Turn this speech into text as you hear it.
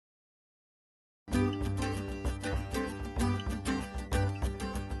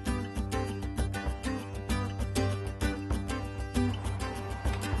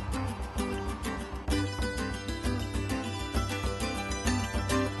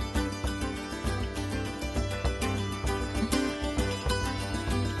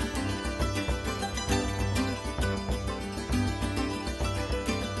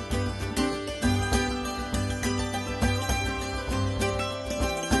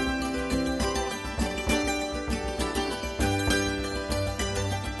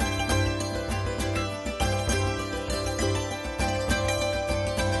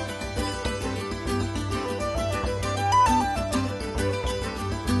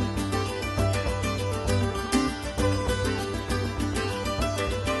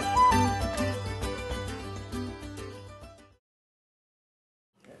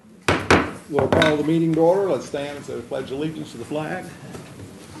We'll call the meeting to order. Let's stand and say the pledge of allegiance to the flag.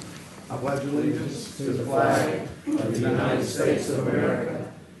 I pledge allegiance to the flag of the United States of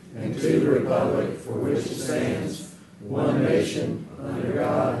America and to the republic for which it stands, one nation, under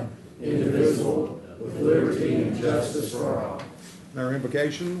God, indivisible, with liberty and justice for all. Our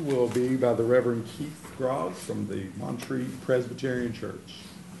invocation will be by the Reverend Keith Grogg from the Monterey Presbyterian Church.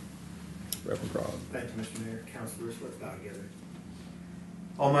 Reverend Grogg. Thank you, Mr. Mayor. Councilors, let's bow together.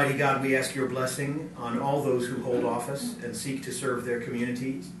 Almighty God, we ask your blessing on all those who hold office and seek to serve their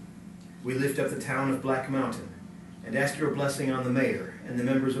communities. We lift up the town of Black Mountain and ask your blessing on the mayor and the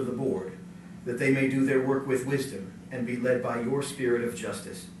members of the board, that they may do their work with wisdom and be led by your spirit of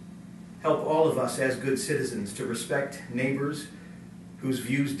justice. Help all of us as good citizens to respect neighbors whose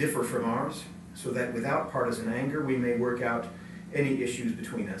views differ from ours, so that without partisan anger we may work out any issues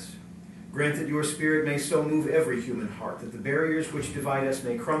between us. Grant that your spirit may so move every human heart that the barriers which divide us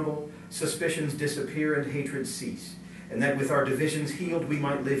may crumble, suspicions disappear, and hatred cease, and that with our divisions healed we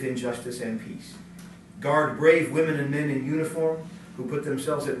might live in justice and peace. Guard brave women and men in uniform who put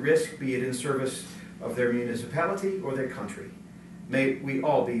themselves at risk, be it in service of their municipality or their country. May we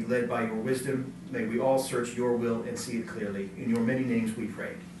all be led by your wisdom. May we all search your will and see it clearly. In your many names we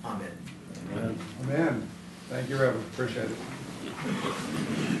pray. Amen. Amen. Amen. Thank you, Reverend. Appreciate it.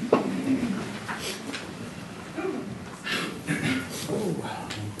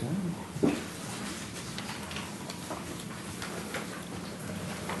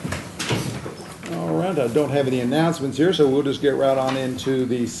 All right, I don't have any announcements here, so we'll just get right on into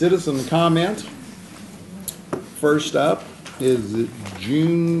the citizen comment. First up is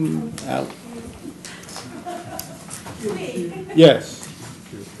June. Yes.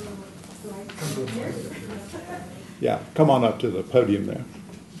 Yeah, come on up to the podium there.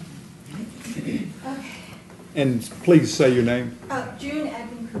 Okay. And please say your name. June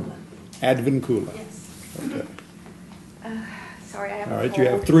Advincula. Advincula. Yes. Okay. Sorry, I have. All right, you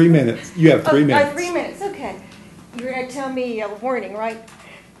have 3 minutes. You have 3 minutes. 3 minutes. Okay. You're going to tell me a warning, right?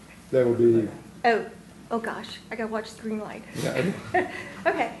 That will be. Oh gosh, I got to watch the green light. Yeah.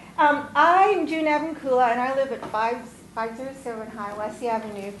 Okay. I'm June Advincula, and I live at 507 High West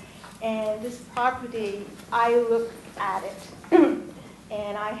Avenue. And this property, I look at it,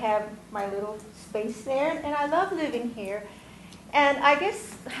 and I have my little space there, and I love living here. And I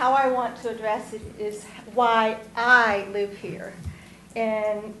guess how I want to address it is why I live here.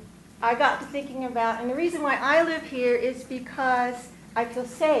 And I got to thinking about, and the reason why I live here is because I feel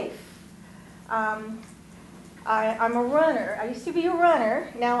safe. I'm a runner. I used to be a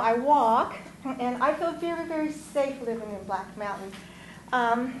runner. Now I walk, and I feel very, very safe living in Black Mountain.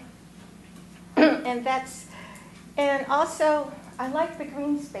 And also, I like the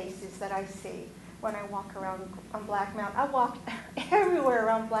green spaces that I see when I walk around on Black Mountain. I walk everywhere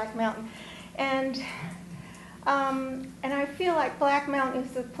around Black Mountain, and I feel like Black Mountain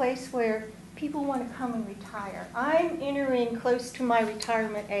is the place where people want to come and retire. I'm entering close to my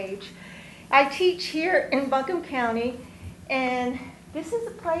retirement age. I teach here in Buncombe County, and this is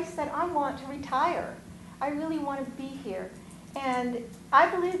a place that I want to retire. I really want to be here. And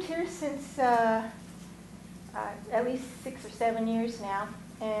I've lived here since at least 6 or 7 years now.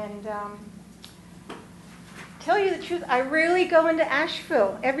 And tell you the truth, I rarely go into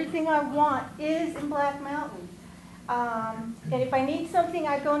Asheville. Everything I want is in Black Mountain. And if I need something,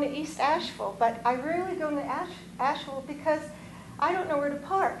 I go into East Asheville. But I rarely go into Asheville because I don't know where to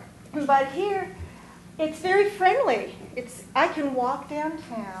park. But here, it's very friendly. I can walk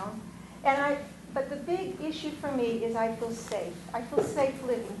downtown, but the big issue for me is I feel safe. I feel safe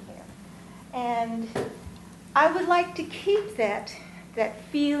living here. And I would like to keep that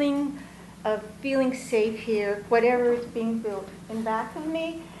feeling of feeling safe here, whatever is being built in back of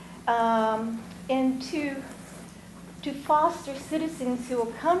me, and to foster citizens who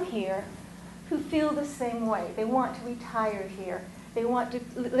will come here who feel the same way. They want to retire here. They want to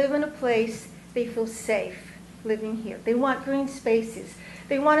live in a place they feel safe living here. They want green spaces.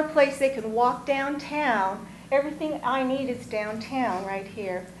 They want a place they can walk downtown. Everything I need is downtown right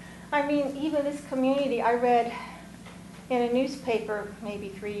here. I mean, even this community, I read in a newspaper maybe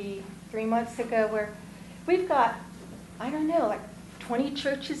three months ago where we've got, I don't know, like 20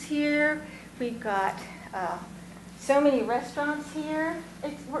 churches here. We've got so many restaurants here.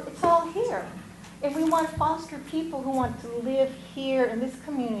 It's all here. And we want to foster people who want to live here in this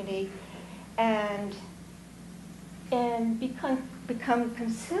community and become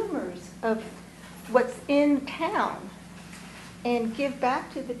consumers of what's in town and give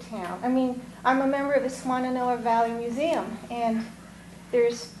back to the town. I mean, I'm a member of the Swananoa Valley Museum, and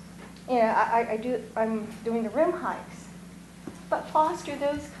there's, I'm doing the rim hikes. but foster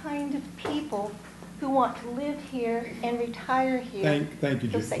those kind of people who want to live here and retire here. Thank you,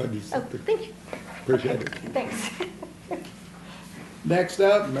 Feel Jim. safe. Glad you Oh, said that. thank you. Appreciate it. Thanks. Next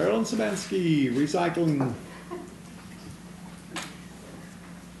up, Marilyn Samansky, recycling.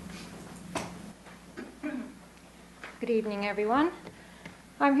 Good evening, everyone.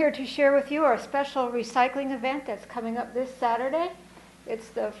 I'm here to share with you our special recycling event that's coming up this Saturday. It's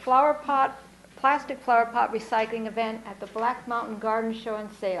the plastic flower pot recycling event at the Black Mountain Garden Show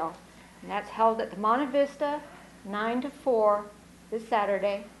and Sale. And that's held at the Monte Vista, 9 to 4 this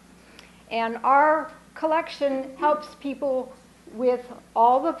Saturday. And our collection helps people with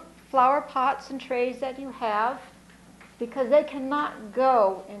all the flower pots and trays that you have, because they cannot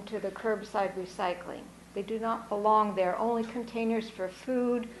go into the curbside recycling. They do not belong there. Only containers for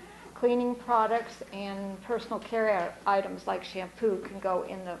food, cleaning products, and personal care items like shampoo can go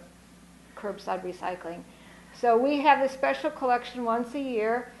in the curbside recycling. So we have a special collection once a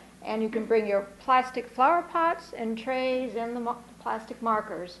year, and you can bring your plastic flower pots and trays and the plastic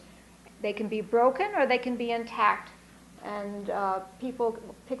markers. They can be broken or they can be intact, and people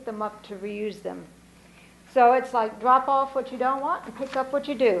pick them up to reuse them. So it's like drop off what you don't want and pick up what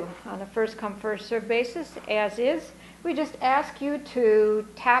you do on a first come, first served basis, as is. We just ask you to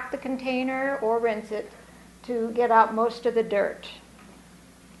tap the container or rinse it to get out most of the dirt.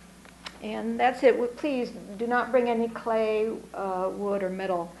 And that's it. Please do not bring any clay, wood, or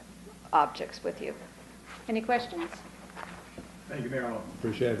metal objects with you. Any questions? Thank you, Marilyn.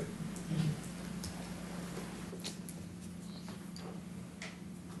 Appreciate it.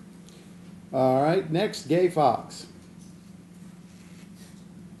 All right, next, Gay Fox.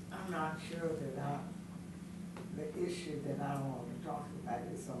 I'm not sure that the issue that I want to talk about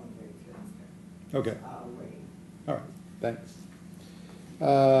is on the agenda. Okay, I'll wait. all right, thanks.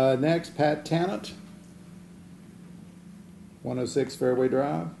 Next, Pat Tannant, 106 Fairway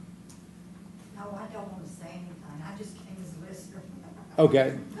Drive. No, I don't want to say anything. I just came as a listener.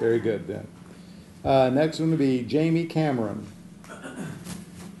 Okay, very good then. Next one would be Jamie Cameron.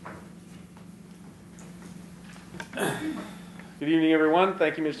 Good evening, everyone.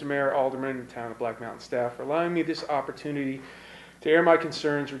 Thank you, Mr. Mayor, Alderman, and Town of Black Mountain staff for allowing me this opportunity to air my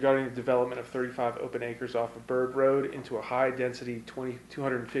concerns regarding the development of 35 open acres off of Bird Road into a high-density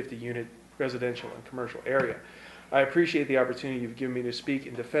 250-unit residential and commercial area. I appreciate the opportunity you've given me to speak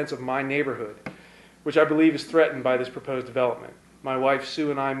in defense of my neighborhood, which I believe is threatened by this proposed development. My wife, Sue,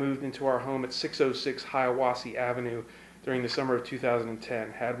 and I moved into our home at 606 Hiawassee Avenue during the summer of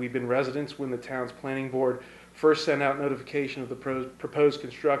 2010. Had we been residents when the town's planning board first sent out notification of the proposed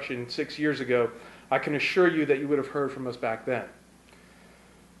construction 6 years ago, I can assure you that you would have heard from us back then.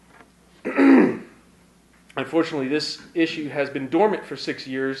 Unfortunately, this issue has been dormant for 6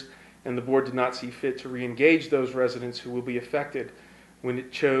 years, and the board did not see fit to re-engage those residents who will be affected when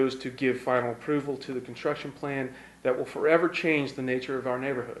it chose to give final approval to the construction plan that will forever change the nature of our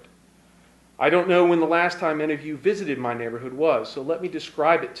neighborhood. I don't know when the last time any of you visited my neighborhood was, so let me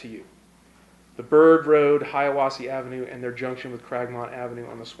describe it to you. The Bird Road, Hiawassee Avenue, and their junction with Cragmont Avenue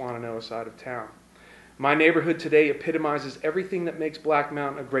on the Swannanoa side of town. My neighborhood today epitomizes everything that makes Black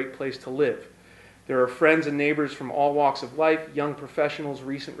Mountain a great place to live. There are friends and neighbors from all walks of life, young professionals,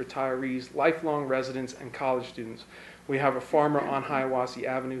 recent retirees, lifelong residents, and college students. We have a farmer on Hiawassee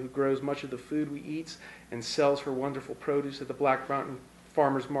Avenue who grows much of the food we eat and sells her wonderful produce at the Black Mountain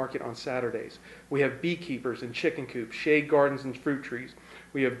Farmers Market on Saturdays. We have beekeepers and chicken coops, shade gardens and fruit trees.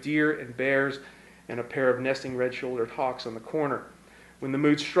 We have deer and bears and a pair of nesting red-shouldered hawks on the corner. When the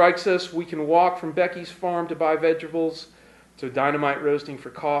mood strikes us, we can walk from Becky's farm to buy vegetables, to Dynamite Roasting for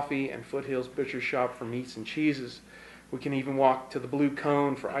coffee, and Foothills Butcher Shop for meats and cheeses. We can even walk to the Blue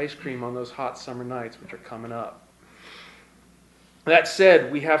Cone for ice cream on those hot summer nights, which are coming up. That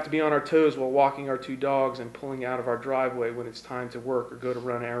said, we have to be on our toes while walking our two dogs and pulling out of our driveway when it's time to work or go to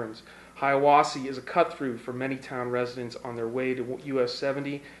run errands. Hiawassee is a cut-through for many town residents on their way to US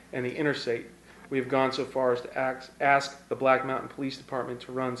 70 and the interstate. We have gone so far as to ask the Black Mountain Police Department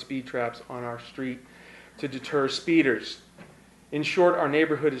to run speed traps on our street to deter speeders. In short, our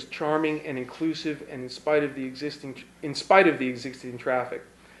neighborhood is charming and inclusive, and in spite of the existing traffic.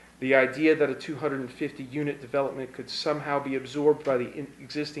 The idea that a 250-unit development could somehow be absorbed by the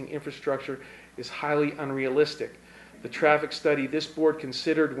existing infrastructure is highly unrealistic. The traffic study this board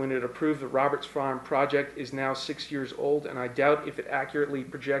considered when it approved the Roberts Farm project is now 6 years old, and I doubt if it accurately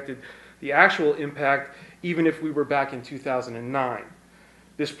projected the actual impact, even if we were back in 2009.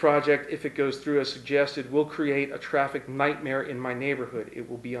 This project, if it goes through as suggested, will create a traffic nightmare in my neighborhood. It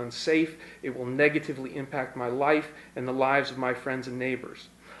will be unsafe, it will negatively impact my life and the lives of my friends and neighbors.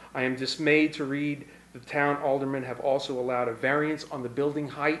 I am dismayed to read The town aldermen have also allowed a variance on the building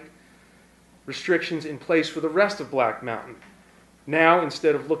height restrictions in place for the rest of Black Mountain. Now,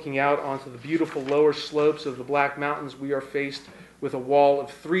 instead of looking out onto the beautiful lower slopes of the Black Mountains, we are faced with a wall of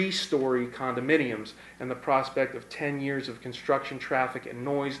 3-story condominiums and the prospect of 10 years of construction, traffic, and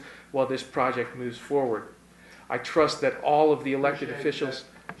noise while this project moves forward. I trust that all of the elected officials...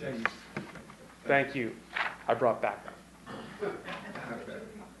 Thank you. I brought backup.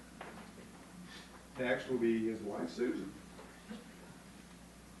 Next will be his wife, Susan.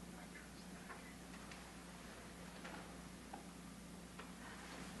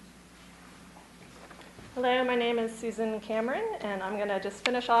 Hello, my name is Susan Cameron, and I'm going to just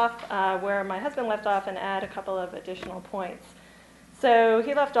finish off where my husband left off and add a couple of additional points. So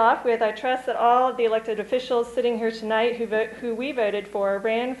he left off with, I trust that all of the elected officials sitting here tonight who we voted for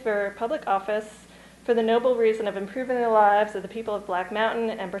ran for public office for the noble reason of improving the lives of the people of Black Mountain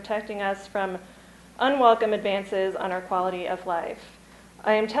and protecting us from unwelcome advances on our quality of life.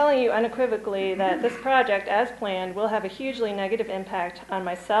 I am telling you unequivocally that this project, as planned, will have a hugely negative impact on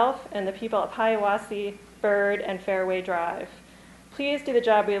myself and the people of Hiawassee, Bird, and Fairway Drive. Please do the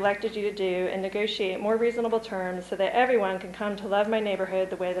job we elected you to do and negotiate more reasonable terms so that everyone can come to love my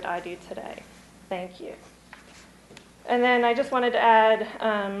neighborhood the way that I do today. Thank you. And then I just wanted to add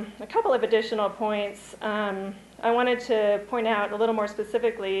a couple of additional points. I wanted to point out a little more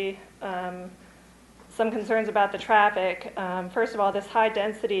specifically some concerns about the traffic. First of all, this high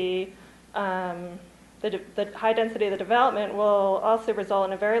density, the high density of the development will also result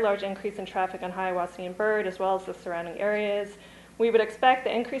in a very large increase in traffic on Hiawassee and Bird, as well as the surrounding areas. We would expect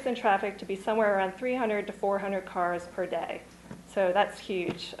the increase in traffic to be somewhere around 300 to 400 cars per day. So that's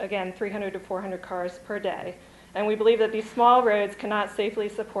huge. Again, 300 to 400 cars per day. And we believe that these small roads cannot safely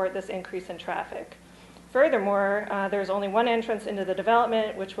support this increase in traffic. Furthermore, there's only one entrance into the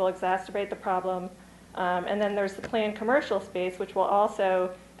development, which will exacerbate the problem. And then there's the planned commercial space, which will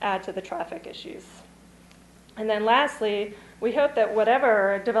also add to the traffic issues. And then lastly, we hope that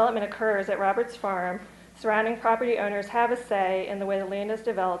whatever development occurs at Roberts Farm, surrounding property owners have a say in the way the land is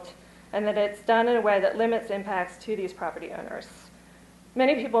developed, and that it's done in a way that limits impacts to these property owners.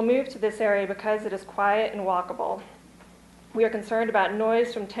 Many people move to this area because it is quiet and walkable. We are concerned about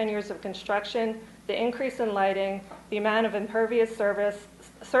noise from 10 years of construction, the increase in lighting, the amount of impervious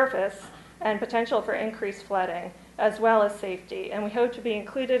surface, and potential for increased flooding, as well as safety. And we hope to be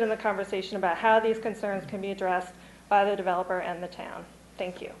included in the conversation about how these concerns can be addressed by the developer and the town.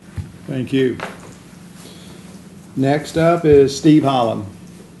 Thank you. Thank you. Next up is Steve Holland.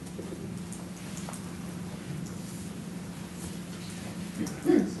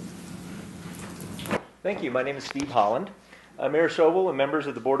 Thank you. My name is Steve Holland. Mayor Sobel and members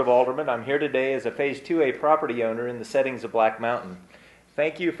of the Board of Aldermen, I'm here today as a Phase 2A property owner in the settings of Black Mountain.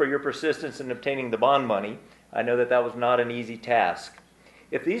 Thank you for your persistence in obtaining the bond money. I know that that was not an easy task.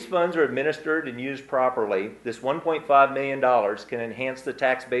 If these funds are administered and used properly, this $1.5 million can enhance the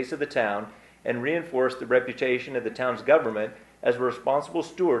tax base of the town and reinforce the reputation of the town's government as a responsible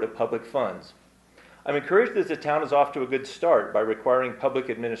steward of public funds. I'm encouraged that the town is off to a good start by requiring public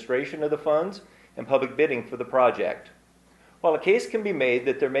administration of the funds and public bidding for the project. While a case can be made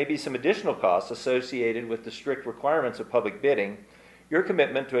that there may be some additional costs associated with the strict requirements of public bidding, your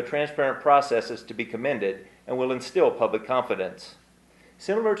commitment to a transparent process is to be commended and will instill public confidence.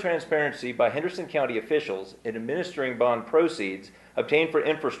 Similar transparency by Henderson County officials in administering bond proceeds obtained for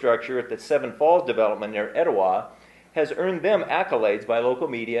infrastructure at the Seven Falls development near Etowah has earned them accolades by local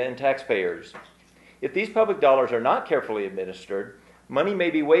media and taxpayers. If these public dollars are not carefully administered, money may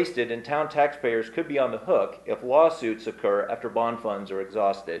be wasted and town taxpayers could be on the hook if lawsuits occur after bond funds are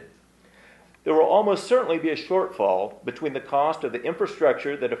exhausted. There will almost certainly be a shortfall between the cost of the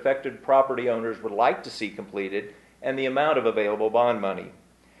infrastructure that affected property owners would like to see completed and the amount of available bond money.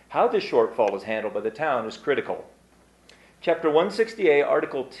 How this shortfall is handled by the town is critical. Chapter 168,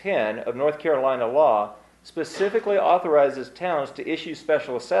 Article 10 of North Carolina law specifically authorizes towns to issue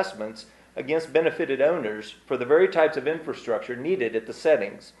special assessments against benefited owners for the very types of infrastructure needed at the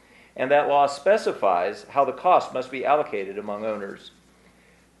settings, and that law specifies how the cost must be allocated among owners.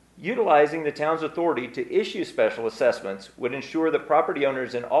 Utilizing the town's authority to issue special assessments would ensure that property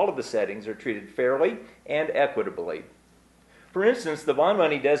owners in all of the settings are treated fairly and equitably. For instance, the bond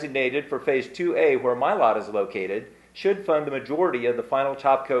money designated for Phase 2A, where my lot is located, should fund the majority of the final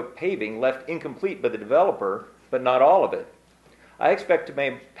top coat paving left incomplete by the developer, but not all of it. I expect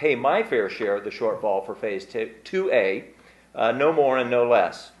to pay my fair share of the shortfall for Phase 2A, no more and no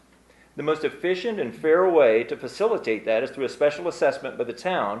less. The most efficient and fair way to facilitate that is through a special assessment by the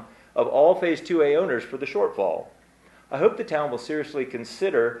town of all Phase 2A owners for the shortfall. I hope the town will seriously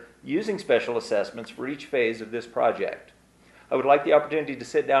consider using special assessments for each phase of this project. I would like the opportunity to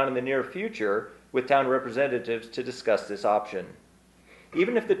sit down in the near future with town representatives to discuss this option.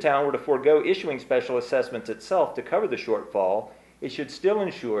 Even if the town were to forego issuing special assessments itself to cover the shortfall, it should still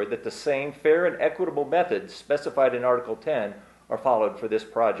ensure that the same fair and equitable methods specified in Article 10 are followed for this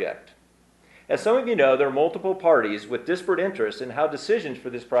project. As some of you know, there are multiple parties with disparate interests in how decisions for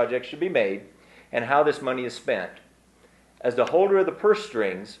this project should be made and how this money is spent. As the holder of the purse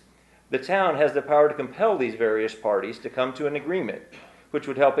strings, the town has the power to compel these various parties to come to an agreement, which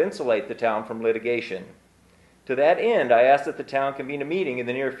would help insulate the town from litigation. To that end, I ask that the town convene a meeting in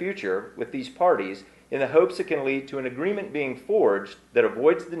the near future with these parties in the hopes it can lead to an agreement being forged that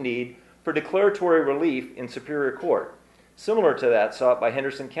avoids the need for declaratory relief in Superior Court, similar to that sought by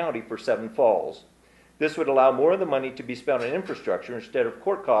Henderson County for Seven Falls. This would allow more of the money to be spent on infrastructure instead of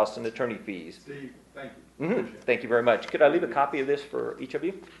court costs and attorney fees. Steve, thank you. Thank you very much. Could I leave a copy of this for each of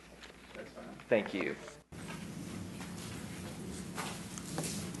you? That's fine. Thank you.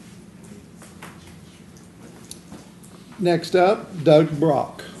 Next up, Doug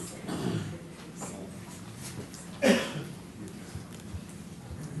Brock.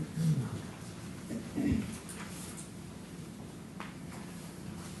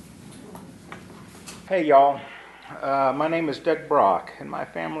 Hey y'all, my name is Doug Brock, and my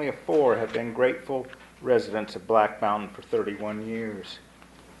family of 4 have been grateful residents of Black Mountain for 31 years.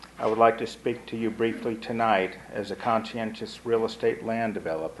 I would like to speak to you briefly tonight as a conscientious real estate land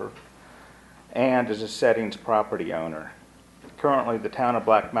developer and as a settings property owner. Currently, the town of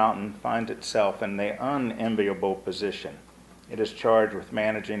Black Mountain finds itself in the unenviable position. It is charged with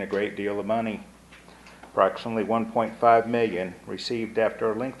managing a great deal of money. Approximately $1.5 million received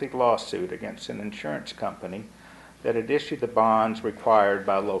after a lengthy lawsuit against an insurance company that had issued the bonds required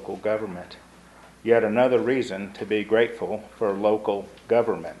by local government. Yet another reason to be grateful for local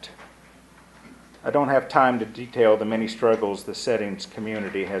government. I don't have time to detail the many struggles the settings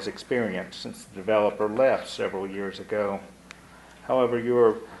community has experienced since the developer left several years ago. However, you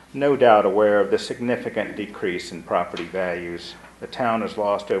are no doubt aware of the significant decrease in property values. The town has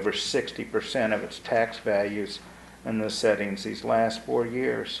lost over 60% of its tax values in the settings these last 4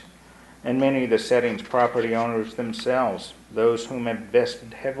 years. And many of the settings property owners themselves, those whom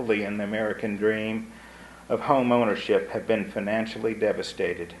invested heavily in the American dream of home ownership, have been financially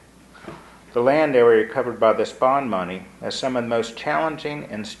devastated. The land area covered by this bond money has some of the most challenging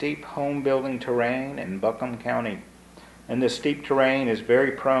and steep home building terrain in Buncombe County. And this steep terrain is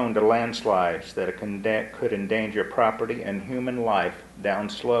very prone to landslides that could endanger property and human life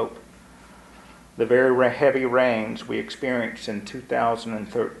downslope. The very heavy rains we experienced in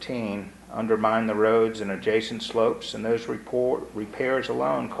 2013 undermined the roads and adjacent slopes, and those repairs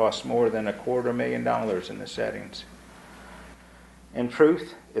alone cost more than $250,000 in the settings. In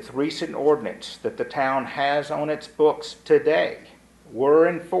truth, if recent ordinance that the town has on its books today were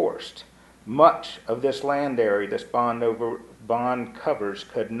enforced, much of this land area this bond covers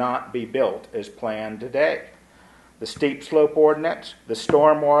could not be built as planned today. The steep slope ordinance, the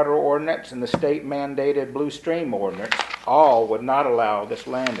stormwater ordinance, and the state-mandated blue stream ordinance all would not allow this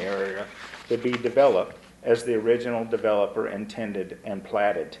land area to be developed as the original developer intended and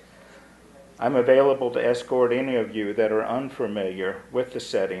platted. I'm available to escort any of you that are unfamiliar with the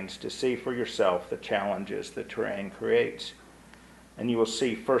settings to see for yourself the challenges the terrain creates, and you will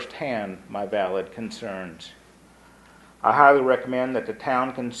see firsthand my valid concerns. I highly recommend that the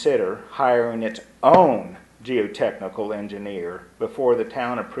town consider hiring its own geotechnical engineer before the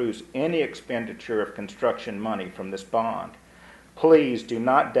town approves any expenditure of construction money from this bond. Please do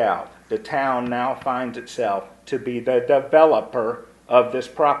not doubt the town now finds itself to be the developer of this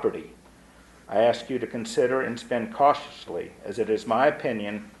property. I ask you to consider and spend cautiously, as it is my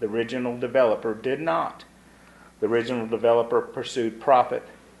opinion the original developer did not. The original developer pursued profit.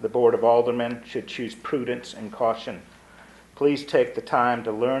 The Board of Aldermen should choose prudence and caution. Please take the time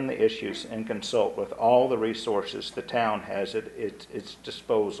to learn the issues and consult with all the resources the town has at its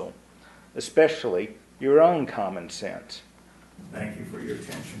disposal, especially your own common sense. Thank you for your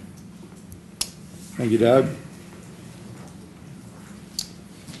attention. Thank you, Doug.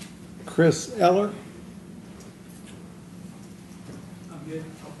 Chris Eller. I'm good.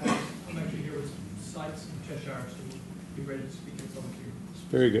 I'm actually here with sites in Cheshire, so we'll be ready to speak in public here.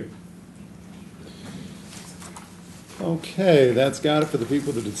 Very good. Okay, that's got it for the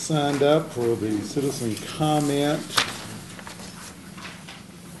people that had signed up for the citizen comment.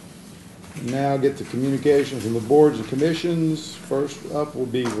 Now get to communications from the boards and commissions. First up will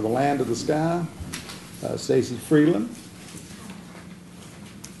be for the Land of the Sky, Stacy Freeland.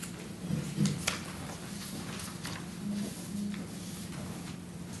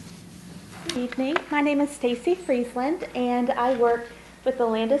 Evening. My name is Stacy Friesland, and I work with the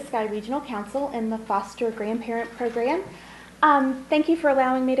Land Sky Regional Council in the Foster Grandparent Program. Thank you for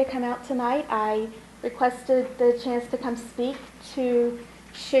allowing me to come out tonight. I requested the chance to come speak to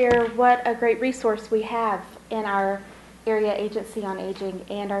share what a great resource we have in our area agency on aging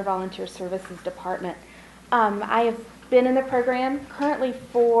and our volunteer services department. I have been in the program currently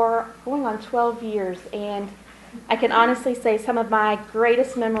for going on 12 years, and I can honestly say some of my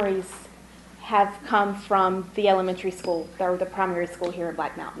greatest memories have come from the elementary school or the primary school here in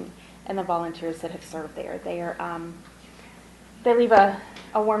Black Mountain and the volunteers that have served there. They leave a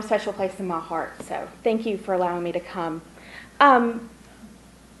warm, special place in my heart. So thank you for allowing me to come. I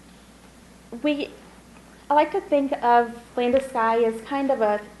like to think of Land of Sky as kind of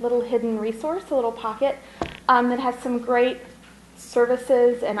a little hidden resource, a little pocket that has some great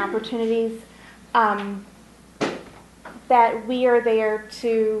services and opportunities that we are there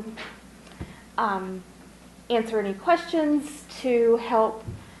to answer any questions, to help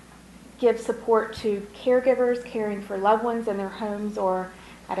give support to caregivers caring for loved ones in their homes or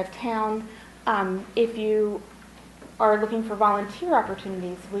out of town. If you are looking for volunteer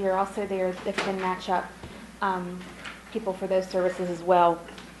opportunities, we are also there that can match up people for those services as well.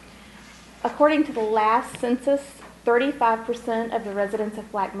 According to the last census, 35% of the residents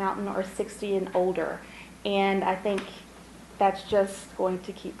of Black Mountain are 60 and older, and I think that's just going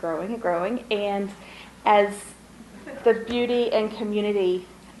to keep growing and growing. And as the beauty and community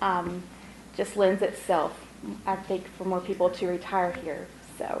just lends itself, I think, for more people to retire here.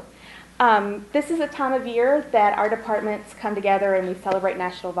 So this is a time of year that our departments come together and we celebrate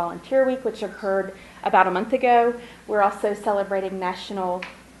National Volunteer Week, which occurred about a month ago. We're also celebrating National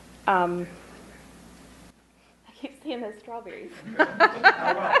I keep seeing those strawberries. I'm trying to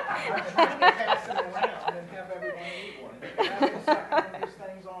pass them around and have everyone eat one. These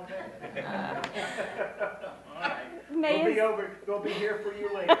things all day. All right. We'll be here for you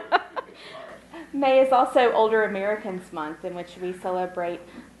later. May is also Older Americans Month, in which we celebrate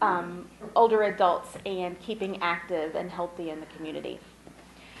older adults and keeping active and healthy in the community.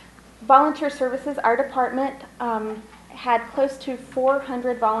 Volunteer services, our department had close to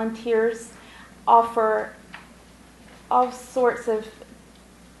 400 volunteers offer all sorts of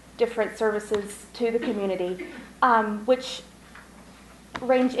different services to the community, which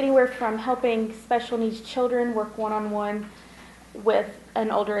range anywhere from helping special needs children work one-on-one with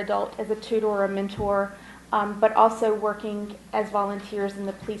an older adult as a tutor or a mentor, but also working as volunteers in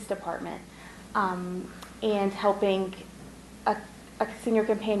the police department and helping a senior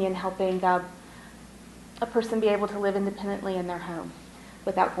companion, helping a person be able to live independently in their home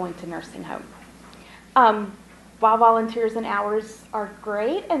without going to nursing home. While volunteers and hours are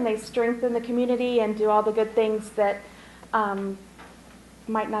great and they strengthen the community and do all the good things that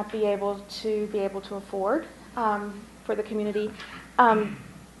might not be able to afford for the community,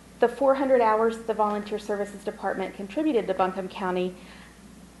 the 400 hours the Volunteer Services Department contributed to Buncombe County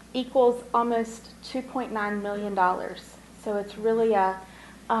equals almost $2.9 million. So it's really a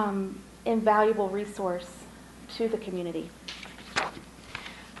invaluable resource to the community.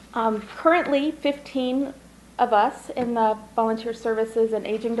 Currently, 15 of us in the Volunteer Services and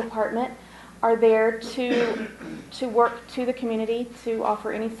Aging Department are there to work to the community, to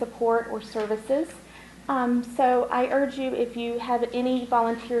offer any support or services. So I urge you, if you have any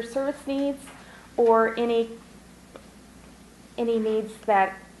volunteer service needs or any needs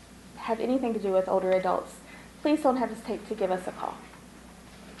that have anything to do with older adults, please don't hesitate to give us a call.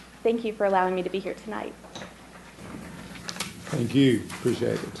 Thank you for allowing me to be here tonight. Thank you.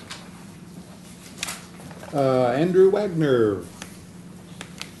 Appreciate it. Andrew Wagner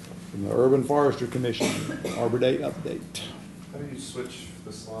from the Urban Forestry Commission, Arbor Day update. How do you switch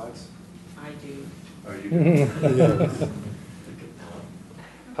the slides? I do. Oh, you do? Yes.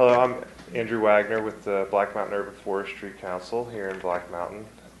 Hello, I'm Andrew Wagner with the Black Mountain Urban Forestry Council here in Black Mountain,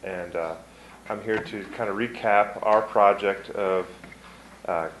 and I'm here to kind of recap our project of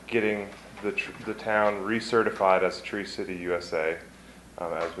getting the town recertified as Tree City USA,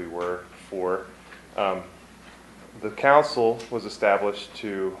 as we were before. The council was established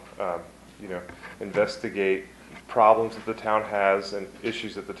to, investigate problems that the town has and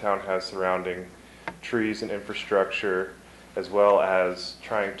issues that the town has surrounding trees and infrastructure, as well as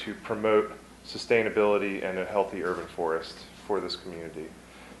trying to promote sustainability and a healthy urban forest for this community.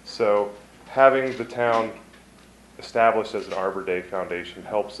 So having the town established as an Arbor Day Foundation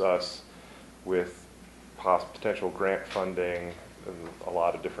helps us with potential grant funding in a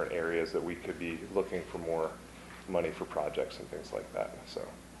lot of different areas that we could be looking for more money for projects and things like that. So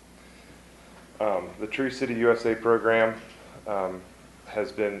the Tree City USA program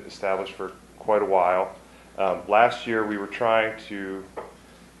has been established for quite a while. Last year we were trying to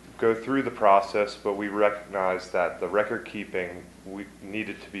go through the process, but we recognized that the record keeping we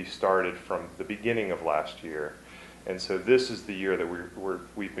needed to be started from the beginning of last year. And so this is the year that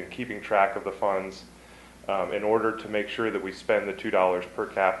we've been keeping track of the funds in order to make sure that we spend the $2 per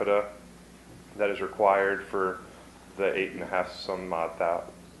capita that is required for the 8.5 some odd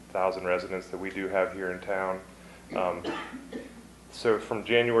thousand residents that we do have here in town. So from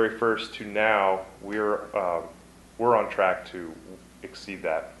January 1st to now, we're on track to exceed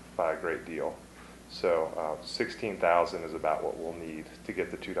that by a great deal. So 16,000 is about what we'll need to get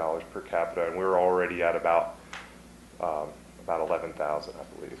the $2 per capita, and we're already at about 11,000, I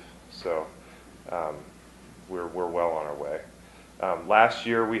believe. So we're well on our way. Last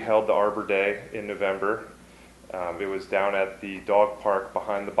year we held the Arbor Day in November. It was down at the dog park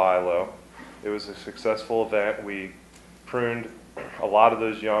behind the Bilo. It was a successful event. We pruned a lot of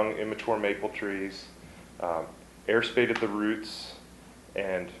those young immature maple trees, air spaded the roots,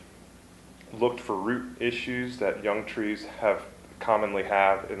 and looked for root issues that young trees commonly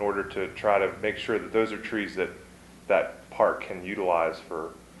have in order to try to make sure that those are trees that park can utilize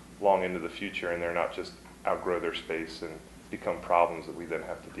for long into the future, and they're not just outgrow their space and become problems that we then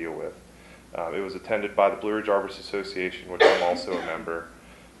have to deal with. It was attended by the Blue Ridge Arborist Association, which I'm also a member.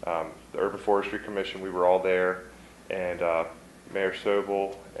 The Urban Forestry Commission, we were all there, and Mayor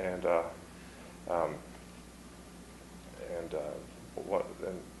Sobel and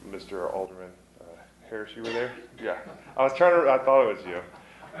Mr. Alderman Harris, you were there? Yeah, I thought it was you.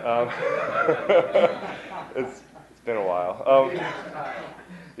 It's been a while.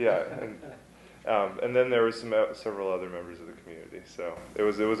 Yeah, and then there was several other members of the community. So it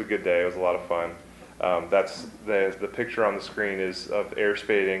was a good day. It was a lot of fun. That's the picture on the screen is of air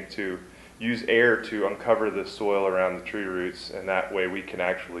spading to use air to uncover the soil around the tree roots, and that way we can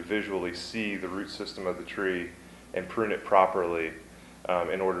actually visually see the root system of the tree and prune it properly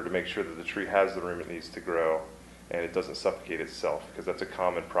in order to make sure that the tree has the room it needs to grow and it doesn't suffocate itself, because that's a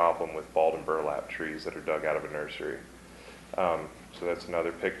common problem with bald and burlap trees that are dug out of a nursery. So that's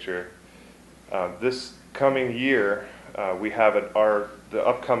another picture. This coming year, we have the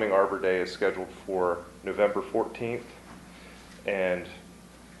upcoming Arbor Day is scheduled for November 14th, and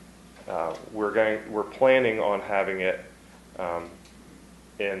we're planning on having it on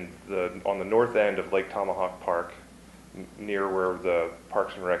the north end of Lake Tomahawk Park, near where the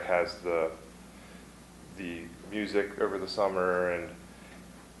Parks and Rec has the music over the summer, and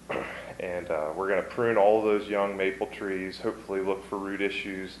we're going to prune all of those young maple trees, hopefully look for root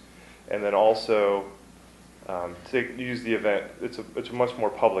issues, and then also use the event. It's a much more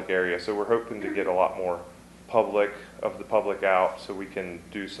public area, so we're hoping to get a lot more of the public out, so we can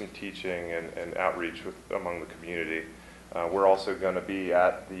do some teaching and outreach among the community. We're also going to be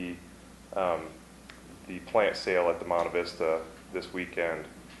at the plant sale at the Monte Vista this weekend,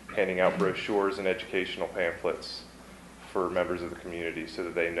 handing out brochures and educational pamphlets for members of the community so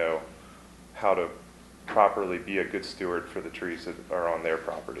that they know how to properly be a good steward for the trees that are on their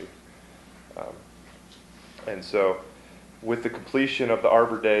property. And so with the completion of the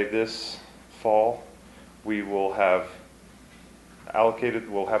Arbor Day this fall, we'll have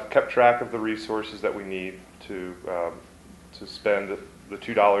kept track of the resources that we need to spend the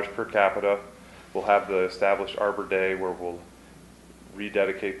 $2 per capita. We'll have the established Arbor Day where we'll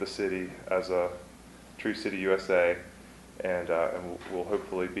rededicate the city as a Tree City USA, and we'll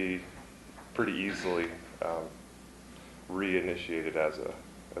hopefully be pretty easily reinitiated as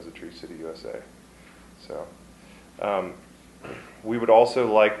a Tree City USA. So we would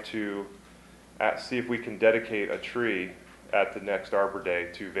also like to see if we can dedicate a tree at the next Arbor Day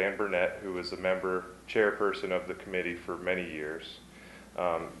to Van Burnett, who was a chairperson of the committee for many years.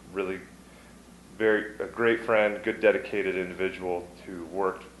 Really a great friend, good dedicated individual who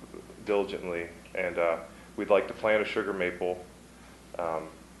worked diligently, and we'd like to plant a sugar maple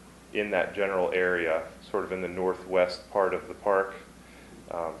in that general area, sort of in the northwest part of the park,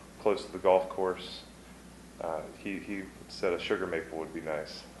 close to the golf course. He said a sugar maple would be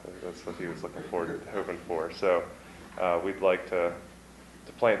nice. That's what he was hoping for. So we'd like to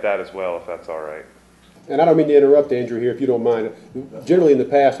plant that as well, if that's all right. And I don't mean to interrupt, Andrew, here, if you don't mind. Generally, in the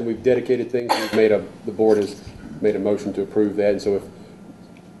past, when we've dedicated things, the board has made a motion to approve that. And so,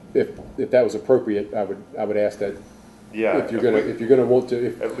 if that was appropriate, I would ask that. Yeah. If you're going to want to,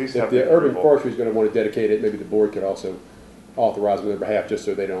 if the urban forestry is going to want to dedicate it, maybe the board could also authorize on their behalf, just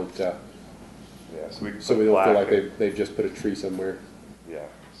so they don't. So we don't feel like they've just put a tree somewhere. Yeah.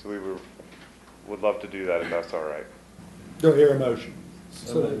 So we would love to do that if that's all right. Do I hear a motion?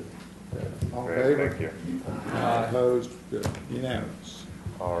 So All in Great, favor? thank you. Opposed? Good. Unanimous.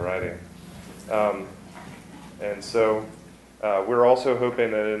 All righty. And so we're also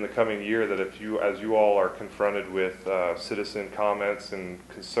hoping that in the coming year that as you all are confronted with citizen comments and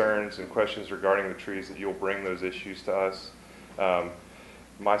concerns and questions regarding the trees, that you'll bring those issues to us.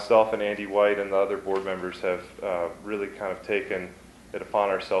 Myself and Andy White and the other board members have really kind of taken it upon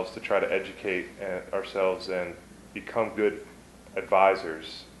ourselves to try to educate ourselves and become good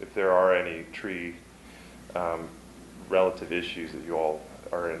advisors if there are any tree relative issues that you all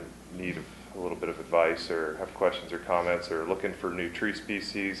are in need of a little bit of advice or have questions or comments or looking for new tree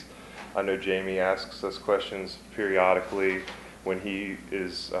species. I know Jamie asks us questions periodically when he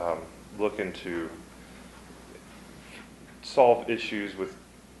is looking to solve issues with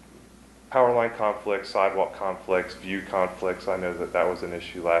power line conflicts, sidewalk conflicts, view conflicts. I know that that was an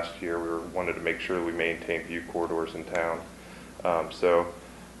issue last year. We wanted to make sure we maintain view corridors in town. So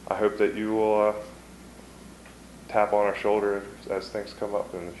I hope that you will tap on our shoulder as things come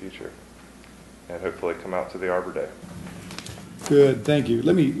up in the future and hopefully come out to the Arbor Day. Good, thank you.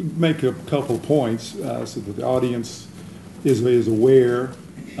 Let me make a couple of points so that the audience is aware.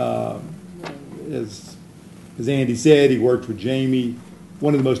 As Andy said, he worked with Jamie.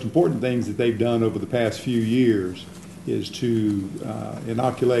 One of the most important things that they've done over the past few years is to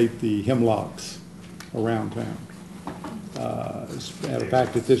inoculate the hemlocks around town. As a matter of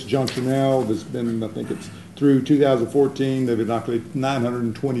fact, at this juncture now, there's been, I think it's through 2014, they've inoculated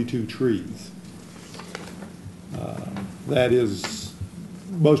 922 trees. That is,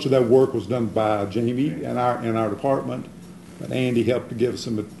 most of that work was done by Jamie and our department, but Andy helped to give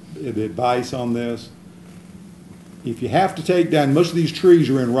some advice on this. If you have to take down, most of these trees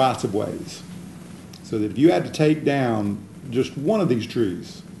are in rights of ways, so that if you had to take down just one of these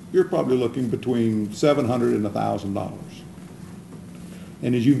trees, you're probably looking between $700 and $1,000.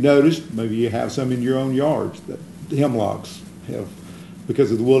 And as you've noticed, maybe you have some in your own yards that the hemlocks have,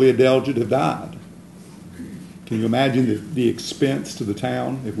 because of the woolly adelgid, have died. Can you imagine the expense to the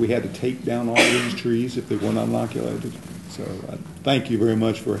town if we had to take down all these trees if they weren't inoculated? So thank you very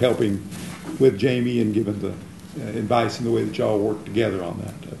much for helping with Jamie and giving the advice in the way that y'all work together on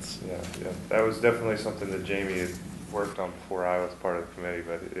that. Yeah. That was definitely something that Jamie had worked on before I was part of the committee,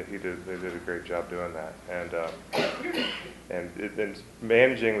 but they did a great job doing that. And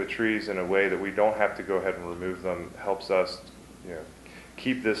managing the trees in a way that we don't have to go ahead and remove them helps us,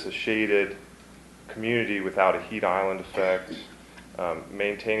 keep this a shaded community without a heat island effect.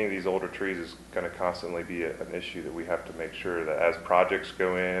 Maintaining these older trees is going to constantly be an issue that we have to make sure that as projects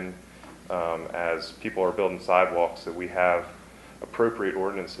go in, as people are building sidewalks, that we have appropriate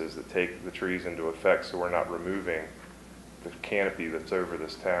ordinances that take the trees into effect so we're not removing the canopy that's over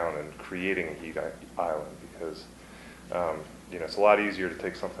this town and creating a heat island, because it's a lot easier to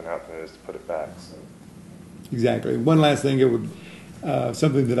take something out than it is to put it back. So. Exactly. One last thing,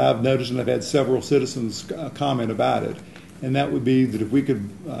 something that I've noticed, and I've had several citizens comment about it, and that would be that if we could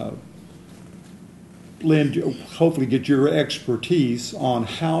hopefully get your expertise on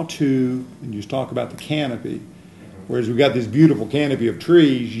how to, and you talk about the canopy, whereas we've got this beautiful canopy of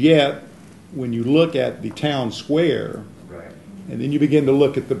trees, yet when you look at the town square, right, and then you begin to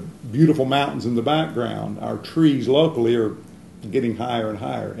look at the beautiful mountains in the background, our trees locally are getting higher and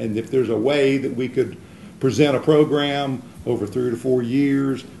higher. And if there's a way that we could present a program over 3 to 4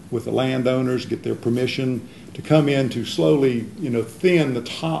 years with the landowners, get their permission to come in to slowly, thin the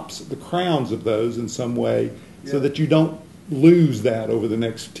tops, the crowns of those in some way, so that you don't lose that over the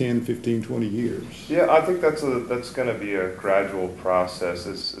next 10, 15, 20 years. Yeah, I think that's going to be a gradual process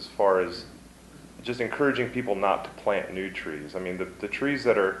as far as just encouraging people not to plant new trees. I mean, the trees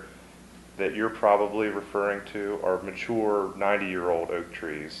that you're probably referring to are mature 90-year-old oak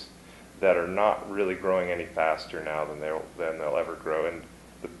trees that are not really growing any faster now than they'll ever grow. And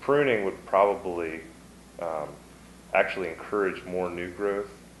the pruning would probably actually encourage more new growth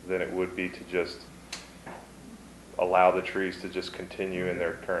than it would be to just allow the trees to just continue in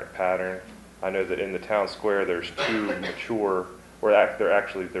their current pattern. I know that in the town square there's 2 mature, or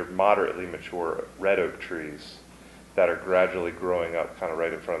they're moderately mature red oak trees that are gradually growing up kind of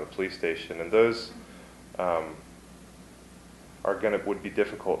right in front of the police station, and those would be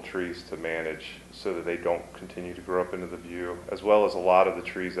difficult trees to manage so that they don't continue to grow up into the view, as well as a lot of the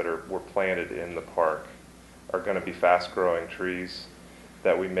trees that were planted in the park are going to be fast-growing trees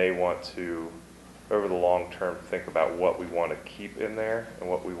that we may want to, over the long term, think about what we want to keep in there and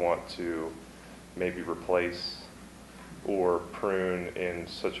what we want to maybe replace or prune in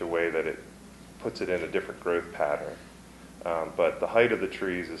such a way that it puts it in a different growth pattern. But the height of the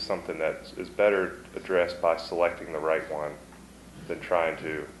trees is something that is better addressed by selecting the right one than trying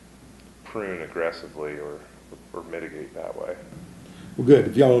to prune aggressively or mitigate that way. Well, good.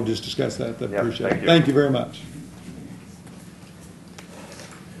 If y'all will just discuss that, I'd Yeah, appreciate thank it. you. Thank you very much.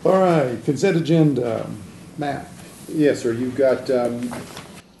 All right, consent agenda. Matt? Yes, sir. You've got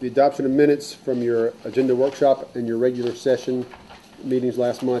the adoption of minutes from your agenda workshop and your regular session meetings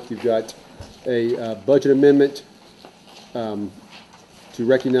last month. You've got a budget amendment to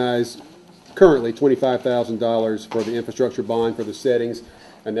recognize currently $25,000 for the infrastructure bond for the settings,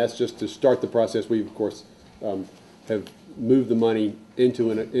 and that's just to start the process. We, of course, have moved the money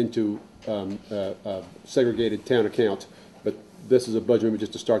into a segregated town account, but this is a budget amendment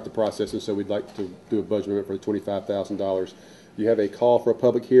just to start the process, and so we'd like to do a budget amendment for the $25,000. You have a call for a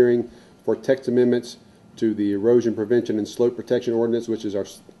public hearing for text amendments to the erosion prevention and slope protection ordinance, which is our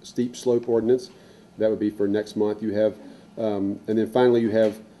steep slope ordinance. That would be for next month. You have, and then finally you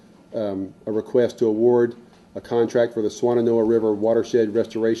have a request to award a contract for the Swananoa River Watershed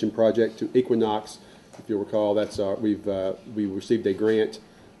Restoration Project to Equinox. If you'll recall, that's we received a grant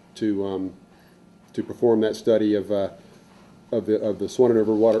to perform that study of the Swananoa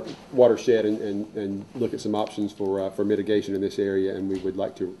River watershed and look at some options for mitigation in this area, and we would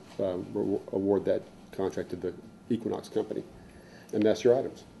like to award that contract to the Equinox company. And that's your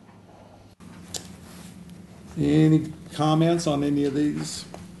items. Any comments on any of these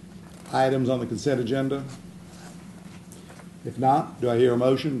items on the consent agenda? If not, do I hear a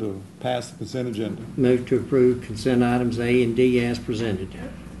motion to pass the consent agenda? Move to approve consent items A and D as presented.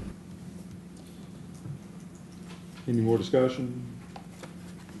 Any more discussion?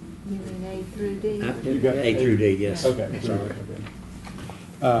 You mean A through D? You got A through D, yes. Okay, Sorry.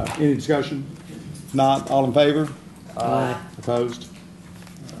 okay. Any discussion? If not, all in favor? Aye. Opposed?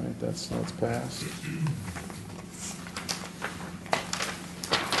 All right, that's passed.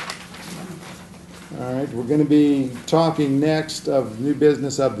 All right, we're going to be talking next of new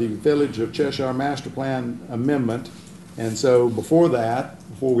business of the Village of Cheshire Master Plan Amendment. And so before that,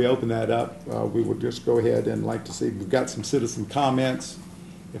 before we open that up, we would just go ahead and like to see, we've got some citizen comments.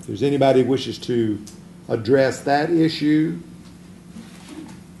 If there's anybody who wishes to address that issue,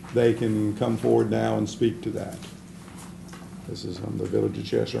 they can come forward now and speak to that. This is on the Village of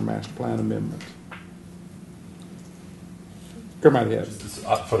Cheshire Master Plan Amendment. Come right ahead. Is this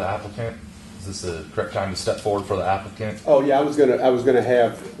up for the applicant? Is this the correct time to step forward for the applicant? Oh yeah, I was gonna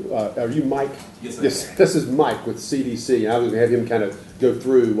have. Are you Mike? Yes, I am. Yes, this is Mike with CDC, and I was gonna have him kind of go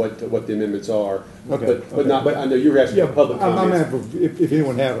through what the amendments are. Okay, But not. But I know you were asking for public comments. I'm if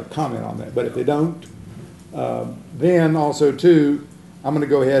anyone have a comment on that, but if they don't, then also too, I'm going to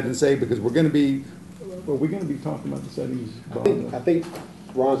go ahead and say, because we're going to be talking about the settings. I think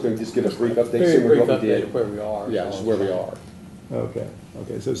Ron's going to just give a brief update. Very similar to brief what we update did. of where we are. Yeah, just where we are. Okay.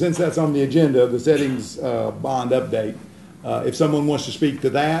 So since that's on the agenda, the settings bond update, if someone wants to speak to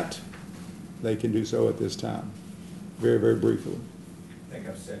that, they can do so at this time, very, very briefly. I think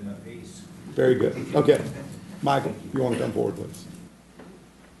I've said my piece. Very good. Okay. Michael, you want to come forward, please?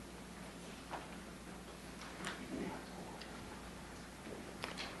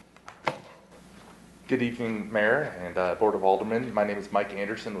 Good evening, Mayor and Board of Aldermen. My name is Mike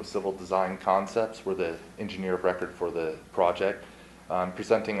Anderson with Civil Design Concepts. We're the engineer of record for the project. I'm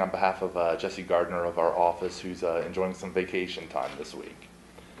presenting on behalf of Jesse Gardner of our office, who's enjoying some vacation time this week.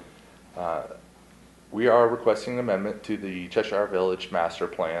 We are requesting an amendment to the Cheshire Village Master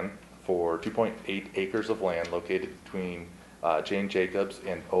Plan for 2.8 acres of land located between Jane Jacobs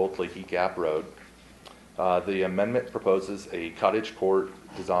and Old Leaky Gap Road. The amendment proposes a cottage court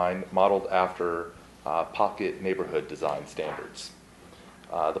design modeled after pocket neighborhood design standards.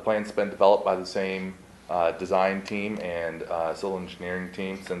 The plan's been developed by the same design team and civil engineering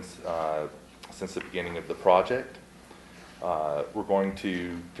team since the beginning of the project. We're going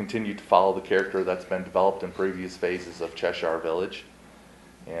to continue to follow the character that's been developed in previous phases of Cheshire Village.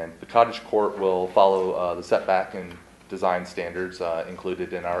 And the cottage court will follow the setback and design standards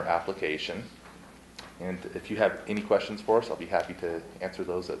included in our application. And if you have any questions for us, I'll be happy to answer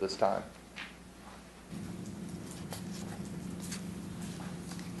those at this time.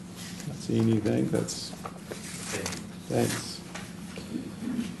 See anything? Thanks.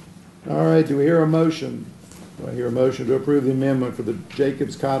 All right, do we hear a motion? Do I hear a motion to approve the amendment for the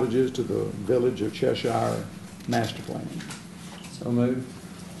Jacobs Cottages to the Village of Cheshire Master Plan? So moved.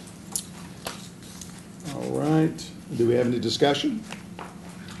 All right, do we have any discussion?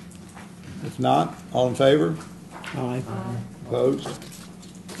 If not, all in favor? Aye. Opposed?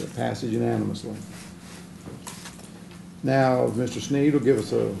 That passes unanimously. Now, Mr. Sneed will give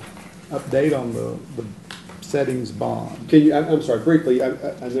us a update on the settings bond. Can you? I'm sorry. Briefly, I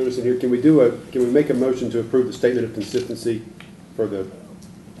noticed in here. Can we make a motion to approve the statement of consistency for that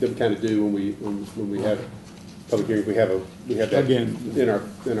we kind of do when we have public hearing, we have that Again.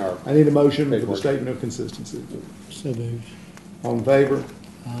 in our. I need a motion for the paperwork. statement of consistency. So moved. All in favor?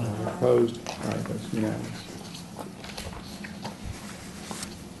 Opposed? All right, that's unanimous.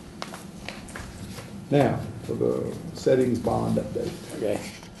 Now, for the settings bond update. Okay,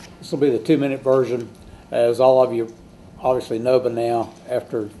 this will be the 2-minute version. As all of you obviously know by now,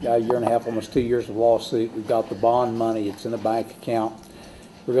 after a year and a half, almost 2 years of lawsuit, we've got the bond money. It's in a bank account.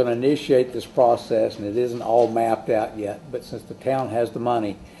 We're going to initiate this process, and it isn't all mapped out yet, but since the town has the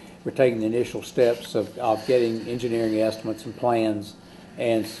money, we're taking the initial steps of getting engineering estimates and plans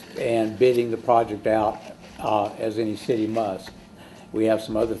and bidding the project out as any city must. We have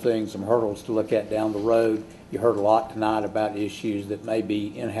some other things, some hurdles to look at down the road. You heard a lot tonight about issues that may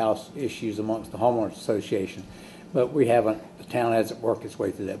be in-house issues amongst the homeowners association, but the town hasn't worked its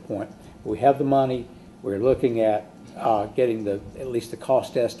way to that point. We have the money. We're looking at getting at least the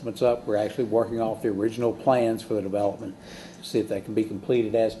cost estimates up. We're actually working off the original plans for the development to see if they can be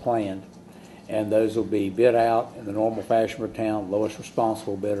completed as planned. And those will be bid out in the normal fashion for town. Lowest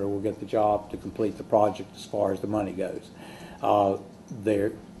responsible bidder will get the job to complete the project as far as the money goes.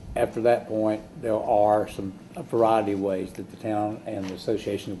 After that point, there are a variety of ways that the town and the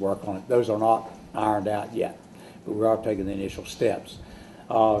association work on it. Those are not ironed out yet, but we are taking the initial steps.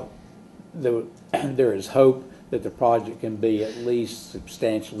 There is hope that the project can be at least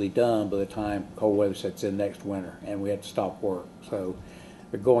substantially done by the time cold weather sets in next winter and we have to stop work. So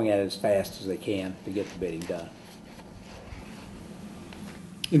they're going at it as fast as they can to get the bidding done.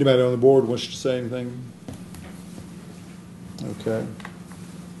 Anybody on the board wish to say anything? Okay.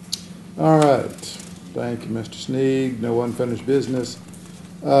 All right. Thank you, Mr. Sneed. No unfinished business.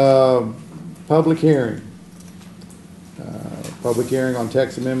 Public hearing. Public hearing on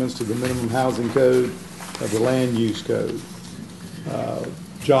text amendments to the minimum housing code of the land use code.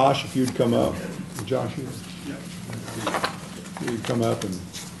 Josh, if you'd come up. Josh, you'd come up and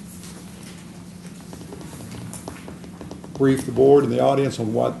brief the board and the audience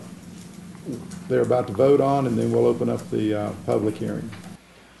on what they're about to vote on, and then we'll open up the public hearing.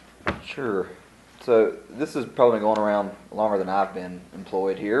 Sure. So this has probably been going around longer than I've been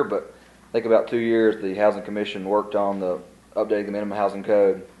employed here, but I think about 2 years the Housing Commission worked on updating the minimum housing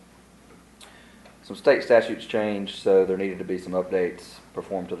code. Some state statutes changed, so there needed to be some updates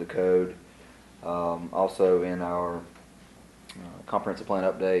performed to the code. Also in our comprehensive plan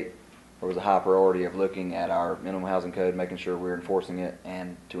update, there was a high priority of looking at our minimum housing code, making sure we're enforcing it,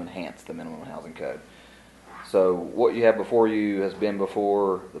 and to enhance the minimum housing code. So what you have before you has been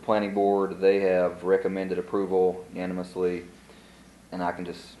before the planning board. They have recommended approval unanimously, and I'll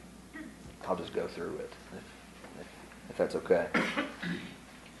just go through it if that's okay.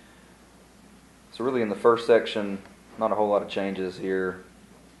 So really in the first section, not a whole lot of changes here.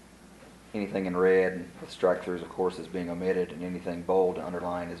 Anything in red with strike-throughs, of course, is being omitted, and anything bold and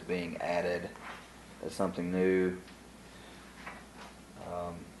underlined is being added as something new.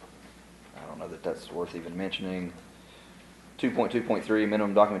 I don't know that that's worth even mentioning. 2.2.3,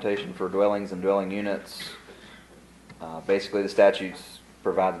 minimum documentation for dwellings and dwelling units. Basically, the statutes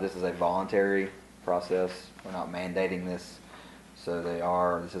provide that this is a voluntary process. We're not mandating this, so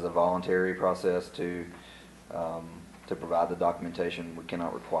this is a voluntary process to provide the documentation. We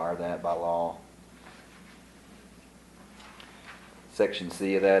cannot require that by law. Section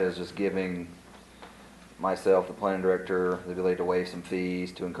C of that is just giving myself, the planning director, the ability to waive some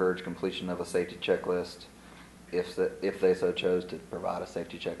fees to encourage completion of a safety checklist. If they so chose to provide a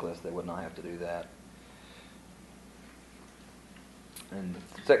safety checklist, they would not have to do that. And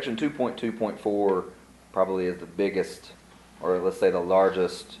section 2.2.4 probably is the biggest, or let's say the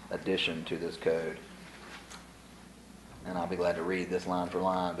largest addition to this code. And I'll be glad to read this line for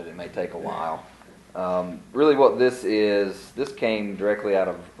line, but it may take a while. Really what this is, this came directly out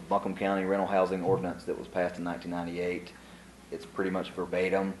of a Buncombe County rental housing ordinance that was passed in 1998. It's pretty much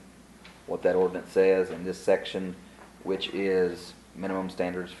verbatim what that ordinance says in this section, which is minimum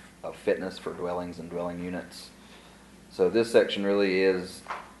standards of fitness for dwellings and dwelling units. So this section really is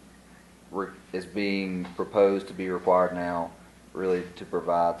being proposed to be required now, really to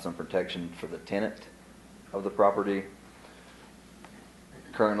provide some protection for the tenant of the property.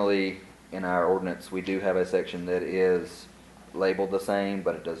 Currently, in our ordinance, we do have a section that is labeled the same,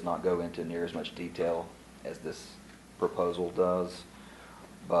 but it does not go into near as much detail as this proposal does.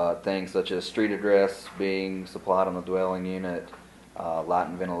 But things such as street address being supplied on the dwelling unit, light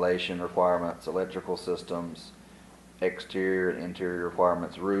and ventilation requirements, electrical systems, exterior and interior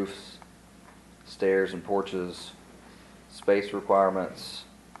requirements, roofs, stairs and porches, space requirements,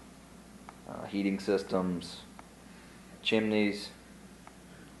 heating systems, chimneys,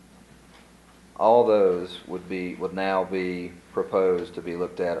 all those would now be proposed to be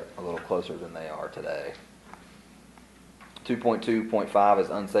looked at a little closer than they are today. 2.2.5 is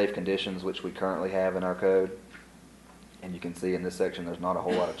unsafe conditions, which we currently have in our code. And you can see in this section there's not a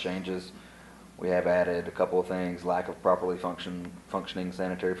whole lot of changes. We have added a couple of things: lack of properly functioning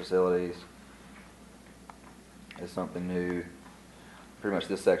sanitary facilities is something new. Pretty much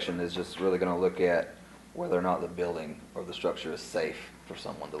this section is just really going to look at whether or not the building or the structure is safe for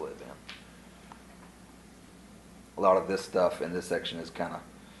someone to live in. A lot of this stuff in this section is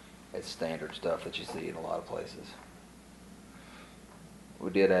it's standard stuff that you see in a lot of places. We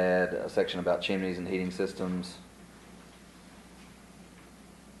did add a section about chimneys and heating systems.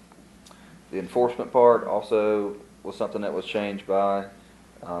 The enforcement part also was something that was changed by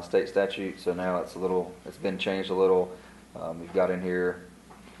state statute, so now it's been changed a little. We've got in here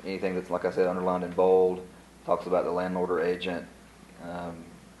anything that's, like I said, underlined in bold, talks about the landlord or agent.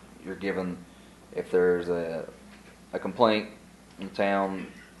 You're given, if there's a complaint in town,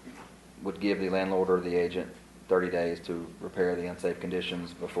 would give the landlord or the agent 30 days to repair the unsafe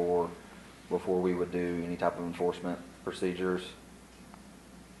conditions before we would do any type of enforcement procedures.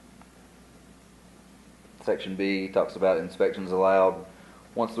 Section B talks about inspections allowed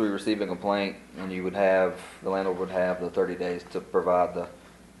once we receive a complaint, and the landlord would have the 30 days to provide the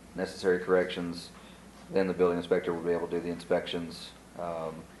necessary corrections. Then the building inspector would be able to do the inspections.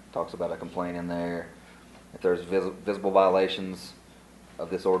 Talks about a complaint in there. If there's visible violations of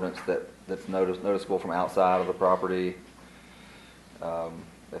this ordinance that's noticeable from outside of the property,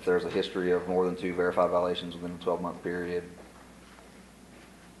 if there's a history of more than 2 verified violations within a 12-month period.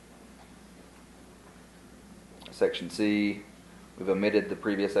 Section C, we've omitted the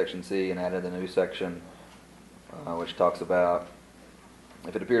previous section C and added a new section which talks about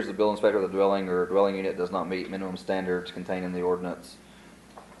if it appears the building inspector of the dwelling or dwelling unit does not meet minimum standards contained in the ordinance,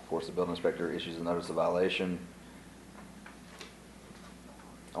 of course the building inspector issues a notice of violation.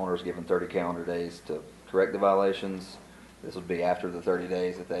 Owner is given 30 calendar days to correct the violations. This would be after the 30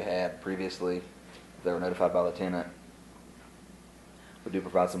 days that they had previously if they were notified by the tenant. We do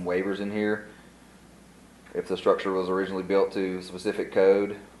provide some waivers in here. If the structure was originally built to a specific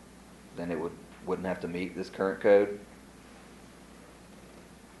code, then it wouldn't have to meet this current code.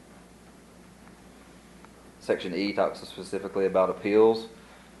 Section E talks specifically about appeals.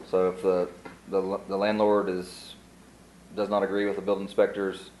 So if the landlord does not agree with the building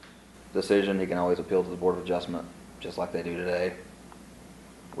inspector's decision, he can always appeal to the Board of Adjustment, just like they do today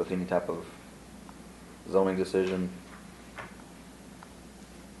with any type of zoning decision.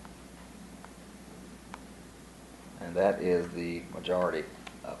 And that is the majority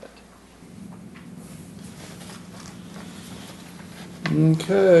of it.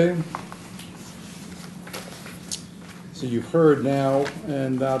 Okay. So you've heard now,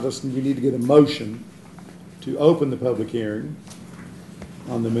 and now we need to get a motion to open the public hearing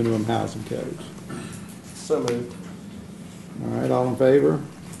on the minimum housing codes. So moved. All right, all in favor?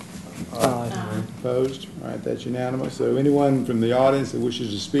 Aye. Opposed? All right, that's unanimous. So anyone from the audience that wishes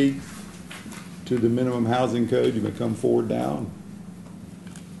to speak to the minimum housing code, you may come forward now and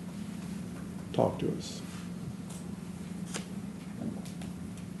talk to us.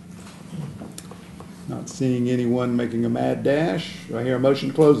 Not seeing anyone making a mad dash. Do I hear a motion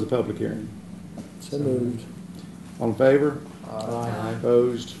to close the public hearing? So moved. All in favor? Aye.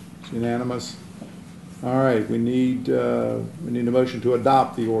 Opposed? It's unanimous. All right, we need a motion to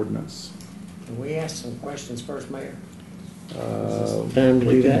adopt the ordinance. Can we ask some questions first, Mayor? Time to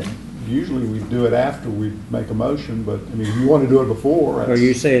do that? Usually we do it after we make a motion, but I mean, if you want to do it before. Are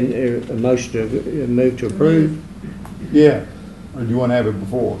you saying a motion to move to approve? Yeah, or do you want to have it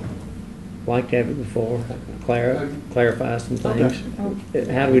before? Like to have it before, clarify some things.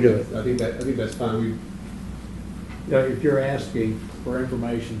 How do we do it? I think that's fine. Yeah, if you're asking for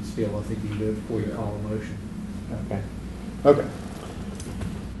information still, I think you can do it before you call a motion. Okay. Okay.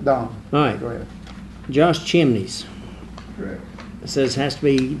 Don. All right. Go ahead. Josh chimneys. Correct. It says has to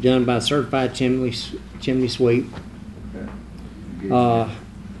be done by a certified chimney sweep. Okay.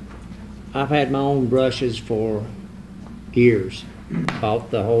 I've had my own brushes for years.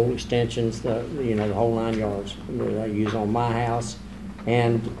 Bought the whole extensions, the whole 9 yards that I use on my house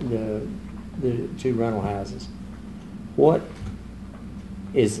and the 2 rental houses. What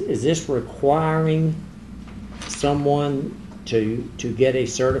is this requiring someone to get a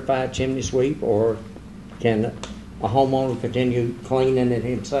certified chimney sweep, or can a homeowner continue cleaning it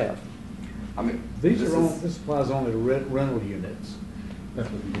himself? I mean, This applies only to rental units.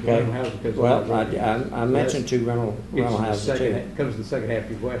 Okay. Well, I mentioned 2 rental houses too. Comes to the second half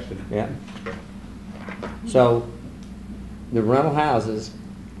of your question. Yeah. So the rental houses,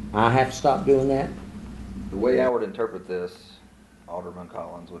 I have to stop doing that? The way I would interpret this, Alderman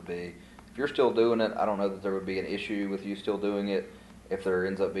Collins, would be, if you're still doing it, I don't know that there would be an issue with you still doing it. If there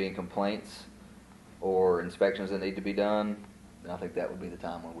ends up being complaints or inspections that need to be done, then I think that would be the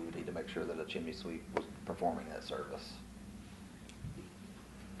time when we would need to make sure that a chimney sweep was performing that service.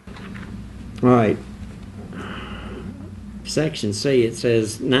 All right. Section C, it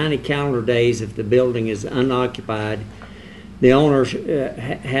says 90 calendar days if the building is unoccupied. The owner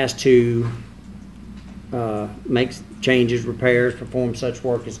has to make changes, repairs, perform such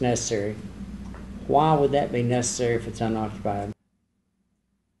work as necessary. Why would that be necessary if it's unoccupied?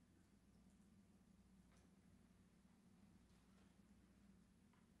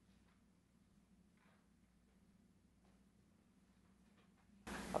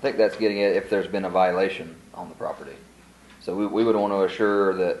 I think that's getting at if there's been a violation on the property. So we would want to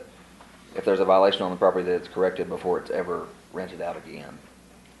assure that if there's a violation on the property that it's corrected before it's ever rented out again.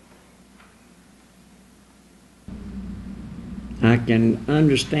 I can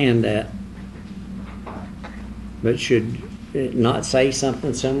understand that, but should it not say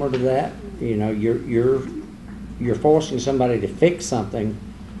something similar to that? You know, you're forcing somebody to fix something,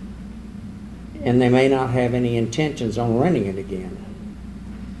 and they may not have any intentions on renting it again.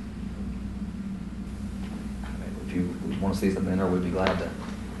 If you want to see something in there, we'd be glad to.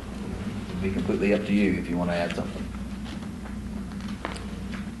 It'd be completely up to you if you want to add something.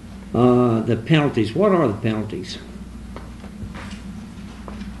 The penalties. What are the penalties?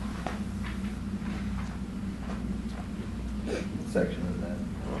 What section is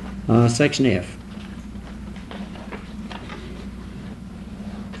that? Section F.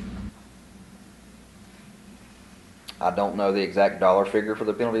 I don't know the exact dollar figure for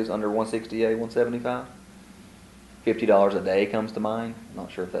the penalties under 160A, 175. $50 a day comes to mind. I'm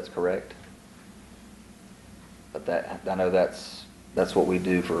not sure if that's correct. But that, I know that's what we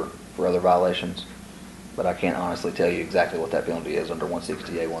do for other violations. But I can't honestly tell you exactly what that penalty is under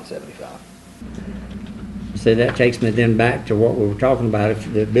 160A, 175. So that takes me then back to what we were talking about.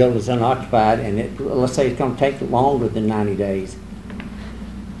 If the building is unoccupied and let's say it's going to take longer than 90 days,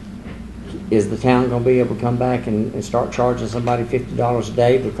 is the town going to be able to come back and start charging somebody $50 a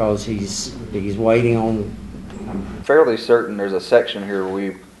day because he's waiting on? I'm fairly certain there's a section here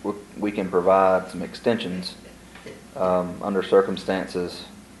where we can provide some extensions under circumstances.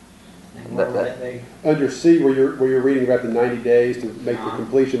 Under C, where you're reading about the 90 days to make the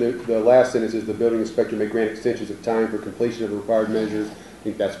completion, the last sentence is the building inspector may grant extensions of time for completion of the required measures. I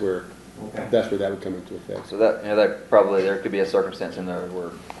think that's where that would come into effect. So that probably there could be a circumstance in there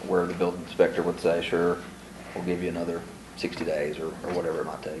where the building inspector would say, sure, we'll give you another 60 days or whatever it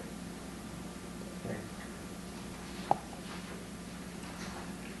might take.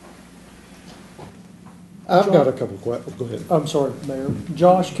 I've got a couple of questions. Go ahead. I'm sorry, Mayor.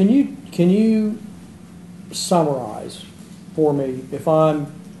 Josh, can you summarize for me if I'm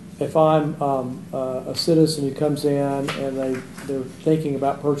a citizen who comes in and they're thinking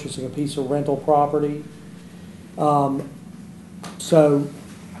about purchasing a piece of rental property? Are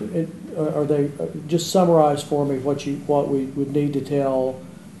they just summarize for me what we would need to tell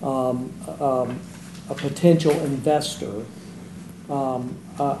a potential investor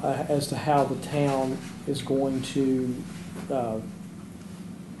as to how the town is going to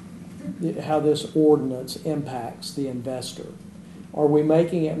how this ordinance impacts the investor. Are we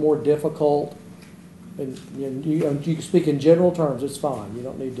making it more difficult? And you can speak in general terms. It's fine. You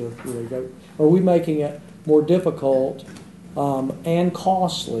don't need to go. Are we making it more difficult and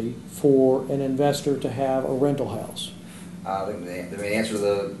costly for an investor to have a rental house? I think the answer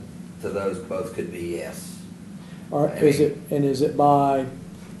to those both could be yes. Is it by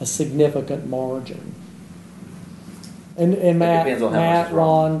a significant margin? And Matt,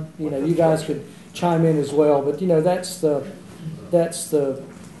 Ron, you guys could chime in as well. But that's the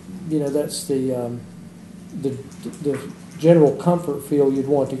general comfort feel you'd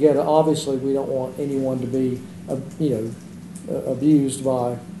want to get. Obviously, we don't want anyone to be abused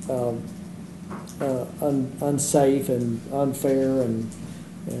by unsafe and unfair and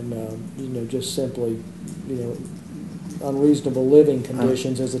just simply unreasonable living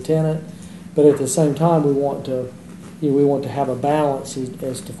conditions as a tenant. But at the same time, we want to have a balance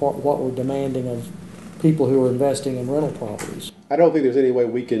as to what we're demanding of people who are investing in rental properties. I don't think there's any way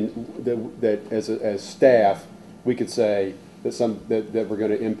we can that as staff we could say that we're going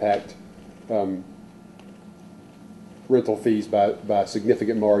to impact rental fees by a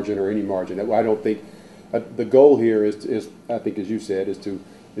significant margin or any margin. I don't think the goal here is I think, as you said, is to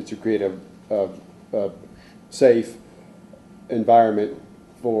create a safe environment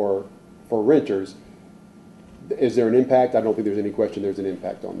for renters. is there an impact? I don't think there's any question there's an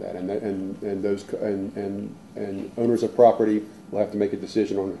impact on that. And owners of property will have to make a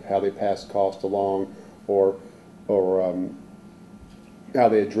decision on how they pass cost along, or how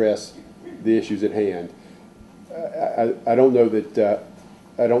they address the issues at hand. I don't know that.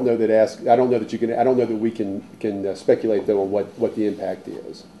 I don't know that we can speculate though on what the impact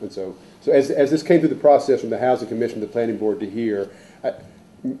is. And so as this came through the process from the Housing Commission, the Planning Board to here, I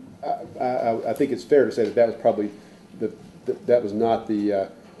think it's fair to say that was probably that was not the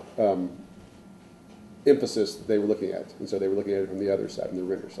emphasis that they were looking at, and so they were looking at it from the other side, from the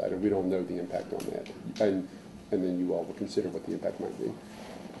renter side, and we don't know the impact on that, and then you all will consider what the impact might be.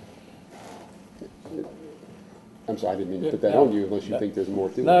 I'm sorry, I didn't mean to put that on you unless you think there's more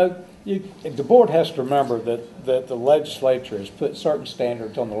to it. No, the board has to remember that the legislature has put certain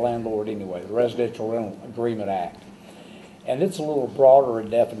standards on the landlord anyway, the Residential Rental Agreement Act. And it's a little broader in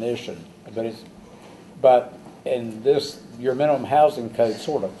definition, but in this, your minimum housing code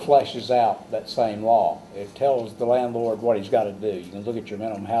sort of fleshes out that same law. It tells the landlord what he's got to do. You can look at your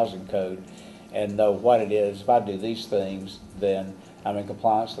minimum housing code and know what it is. If I do these things, then I'm in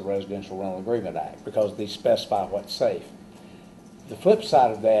compliance with the Residential Rental Agreement Act, because these specify what's safe. The flip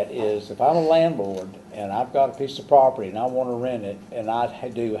side of that is, if I'm a landlord and I've got a piece of property and I want to rent it, and I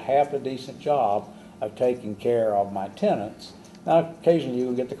do half a decent job of taking care of my tenants. Now, occasionally you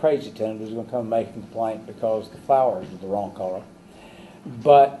will get the crazy tenant who's going to come make a complaint because the flowers are the wrong color.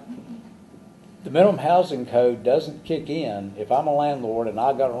 But the minimum housing code doesn't kick in if I'm a landlord and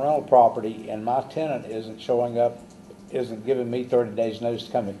I've got a rental property and my tenant isn't showing up, isn't giving me 30 days notice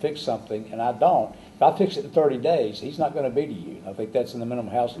to come and fix something, and I don't. If I fix it in 30 days, he's not going to be to you. I think that's in the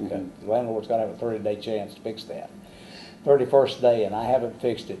minimum housing code. The landlord's got to have a 30-day chance to fix that. 31st day and I haven't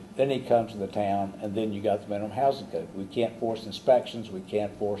fixed it, then he comes to the town, and then you got the minimum housing code. We can't force inspections, we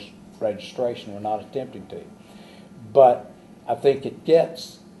can't force registration, we're not attempting to. But I think it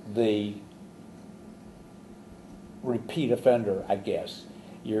gets the repeat offender, I guess.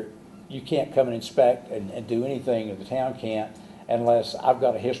 You can't come and inspect and do anything, or the town can't, unless I've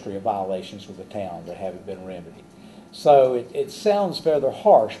got a history of violations with the town that haven't been remedied. So it sounds rather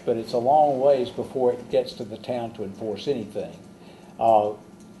harsh, but it's a long ways before it gets to the town to enforce anything. The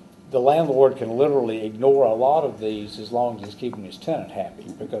landlord can literally ignore a lot of these as long as he's keeping his tenant happy,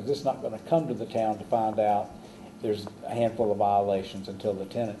 because it's not going to come to the town to find out there's a handful of violations until the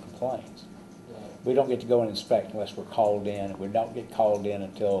tenant complains. We don't get to go and inspect unless we're called in, and we don't get called in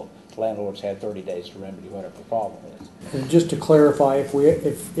until the landlord's had 30 days to remedy whatever the problem is. And just to clarify, if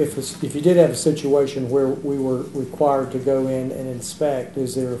you did have a situation where we were required to go in and inspect,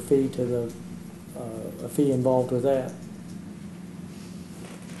 is there a fee to a fee involved with that?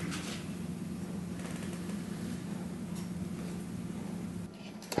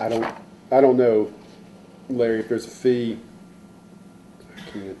 I don't know, Larry, if there's a fee.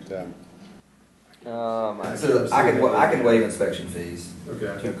 I can waive inspection fees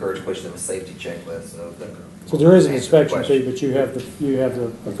to encourage completion of a safety checklist. So there is an inspection fee, but you have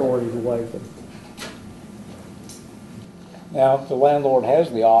the authority to waive them. Now, the landlord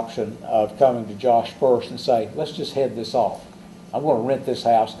has the option of coming to Josh first and say, let's just head this off. I'm going to rent this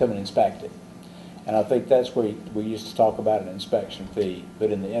house, come and inspect it. And I think that's where we used to talk about an inspection fee, but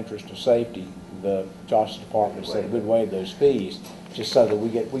in the interest of safety, Josh's department said we'd waive those fees just so that we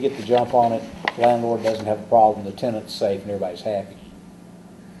get the jump on it. The landlord doesn't have a problem, the tenant's safe, and everybody's happy.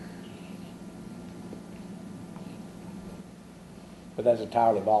 But that's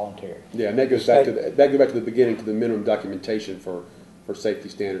entirely voluntary. Yeah, and that goes back to the beginning, to the minimum documentation for safety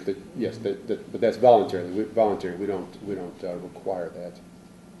standards. But that's voluntary. We don't require that.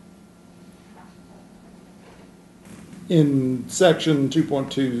 In section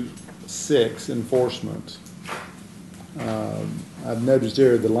 2.26, enforcement, I've noticed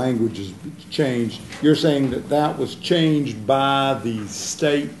there the language is changed. You're saying that was changed by the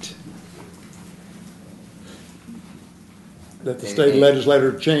state, that the state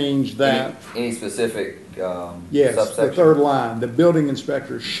legislature changed that? Any specific yes, subsection? The third line, the building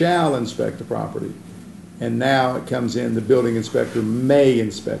inspector shall inspect the property. And now it comes in, the building inspector may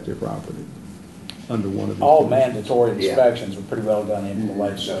inspect the property under one of the all mandatory inspections were pretty well done in the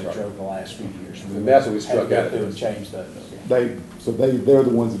legislature over the last few years. And that's what we struck out. And changed those. They're the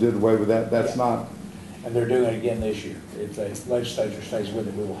ones that did away with that. That's not. And they're doing it again this year. If the legislature stays with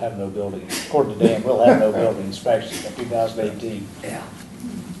it, we will have no building. According to Dan, we'll have no building inspections in 2018. Yeah.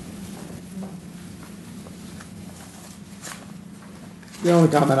 The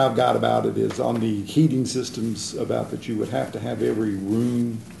only comment I've got about it is on the heating systems, about that you would have to have every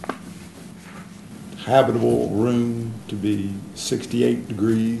room, habitable room, to be 68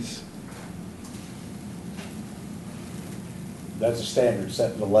 degrees. That's a standard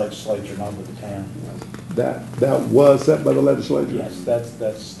set by the legislature, not by the town. That was set by the legislature? Yes,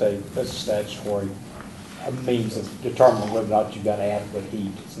 that's a statutory means of determining whether or not you've got adequate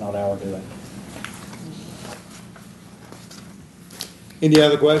heat. It's not our doing. Any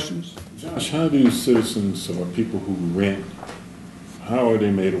other questions? Josh, how do citizens or people who rent, how are they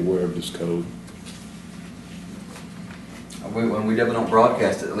made aware of this code? When we don't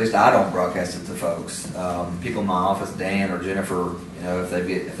broadcast it, at least I don't broadcast it to folks. People in my office, Dan or Jennifer,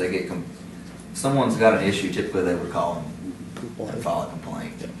 if someone's got an issue, typically they would call them and file a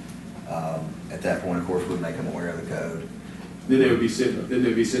complaint. At that point, of course, we'd make them aware of the code. Then they would be sent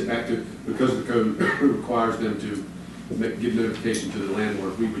back to, because the code requires them to give notification to the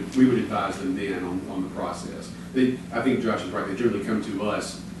landlord. We would advise them then on the process. I think Josh is right. They generally come to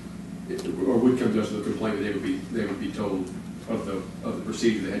us, or would come to us with a complaint, and they would be told of the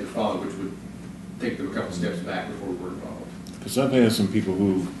procedure they had to follow, which would take them a couple steps back before we were involved. Because I've had some people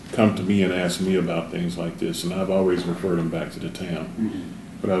who come to me and ask me about things like this, and I've always referred them back to the town. Mm-hmm.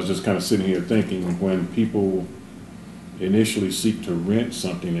 But I was just kind of sitting here thinking, when people initially seek to rent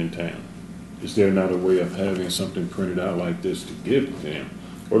something in town, is there another way of having something printed out like this to give to them?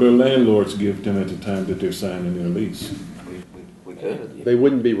 Or do landlords give them at the time that they're signing their lease? We could. They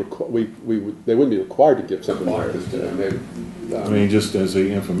wouldn't be they wouldn't be required to give something like this to them. I mean, just as a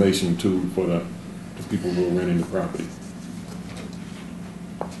information tool for the people who are renting the property.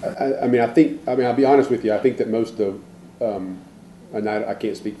 I'll be honest with you. I think that most of, and I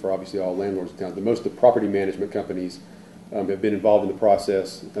can't speak for obviously all landlords in town, but most of the property management companies have been involved in the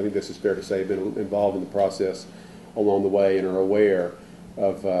process. I think this is fair to say, have been involved in the process along the way and are aware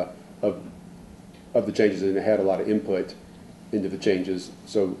of the changes and had a lot of input into the changes.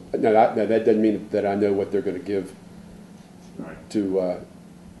 So now that doesn't mean that I know what they're going to give to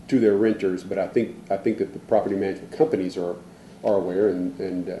their renters, but I think that the property management companies are aware, and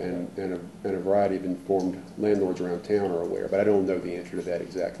a variety of informed landlords around town are aware, but I don't know the answer to that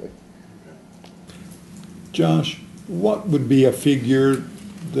exactly. Josh, what would be a figure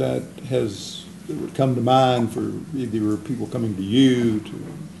that would come to mind for either people coming to you, to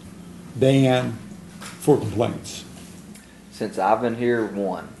Dan, for complaints? Since I've been here,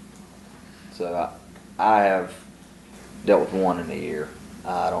 one. So I have dealt with one in a year.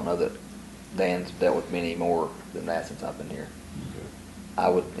 I don't know that Dan's dealt with many more than that since I've been here. I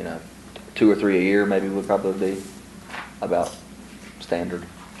would, 2 or 3 a year maybe would probably be about standard.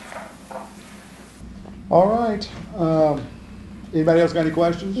 All right. Anybody else got any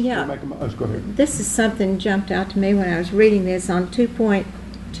questions? Yeah. Let's go ahead. This is something jumped out to me when I was reading this on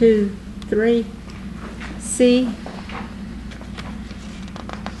 2.23C.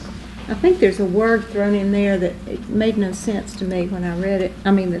 I think there's a word thrown in there that it made no sense to me when I read it.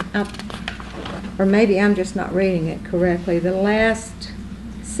 Or maybe I'm just not reading it correctly. The last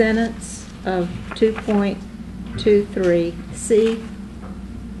sentence of 2.23C.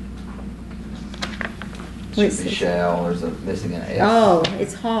 Should be shall, there's a missing an S. Oh,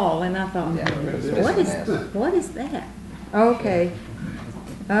 it's hall, and I thought, Yeah, what is that? Okay,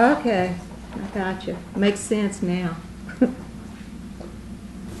 I got you. Makes sense now.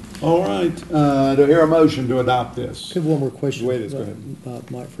 All right. Do I hear a motion to adopt this? I have one more question. Wait, go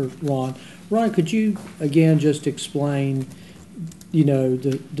ahead. Mike, for Ron. Ron, could you again just explain,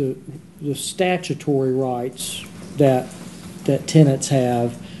 the statutory rights that tenants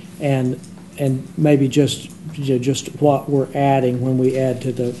have, and maybe just what we're adding when we add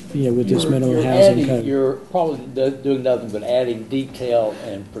to the with this minimum housing code? You're probably doing nothing but adding detail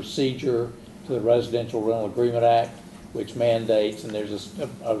and procedure to the Residential Rental Agreement Act, which mandates, and there's a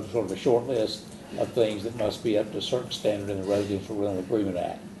sort of a short list of things that must be up to a certain standard in the Residential Rental Agreement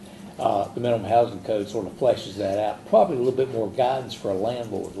Act. The minimum housing code sort of fleshes that out. Probably a little bit more guidance for a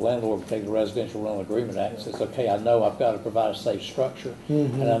landlord. The landlord would take the Residential Rental Agreement Act and says, okay, I know I've got to provide a safe structure,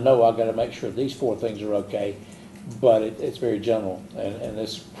 and I know I've got to make sure these 4 things are okay, but it's very general. And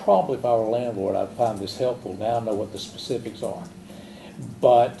this probably, if I were a landlord, I'd find this helpful. Now I know what the specifics are.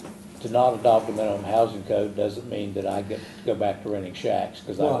 But to not adopt the minimum housing code doesn't mean that I get to go back to renting shacks,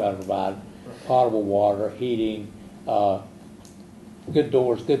 because I've got to provide potable water, heating, good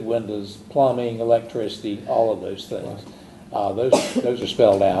doors, good windows, plumbing, electricity, all of those things. Those are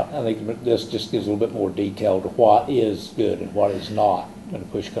spelled out. I think this just gives a little bit more detail to what is good and what is not when the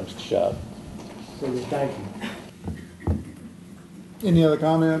push comes to shove. Thank you. Any other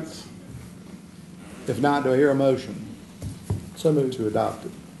comments? If not, do I hear a motion? So moved. To adopt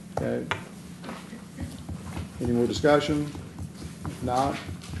it. Okay. Any more discussion? If not,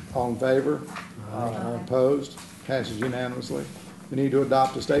 all in favor? Opposed? Passes unanimously. We need to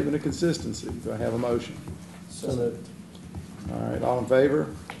adopt a statement of consistency. Do I have a motion? So moved. All right, all in favor?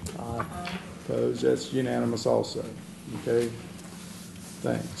 Aye. Opposed? That's unanimous also. Okay,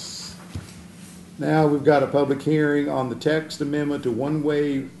 thanks. Now we've got a public hearing on the text amendment to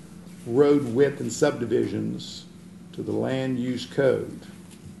one-way road width and subdivisions to the land use code.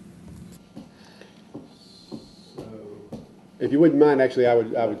 If you wouldn't mind, actually, I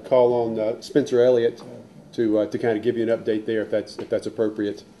would call on Spencer Elliott to kind of give you an update there, if that's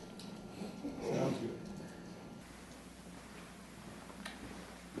appropriate. Sounds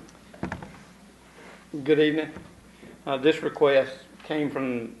good. Good evening. This request came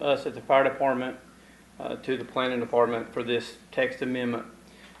from us at the fire department to the planning department for this text amendment.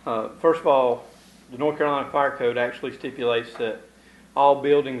 First of all, the North Carolina Fire Code actually stipulates that all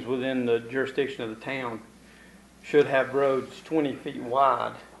buildings within the jurisdiction of the town should have roads 20 feet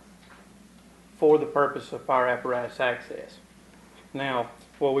wide for the purpose of fire apparatus access. Now,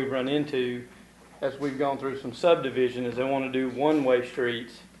 what we've run into as we've gone through some subdivision is they want to do one-way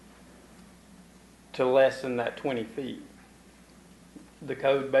streets to less than that 20 feet. The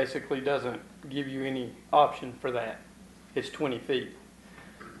code basically doesn't give you any option for that. It's 20 feet.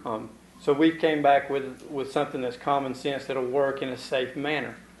 So we came back with something that's common sense that'll work in a safe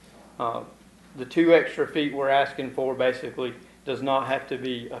manner. The 2 extra feet we're asking for basically does not have to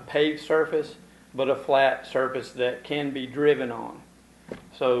be a paved surface, but a flat surface that can be driven on.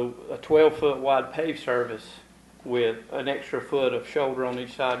 So a 12-foot wide paved surface with an extra foot of shoulder on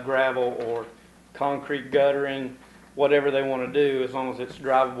each side, gravel or concrete guttering, whatever they want to do, as long as it's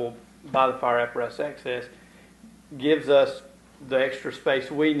drivable by the fire apparatus access, gives us the extra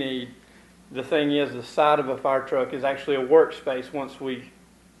space we need. The thing is, the side of a fire truck is actually a workspace once we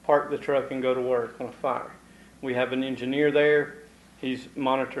park the truck and go to work on a fire. We have an engineer there. He's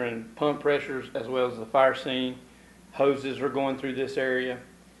monitoring pump pressures as well as the fire scene. Hoses are going through this area,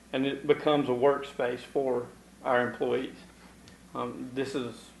 and it becomes a workspace for our employees. This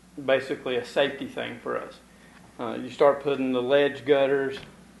is basically a safety thing for us. You start putting the ledge gutters,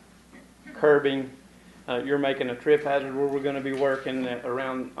 curbing, you're making a trip hazard where we're going to be working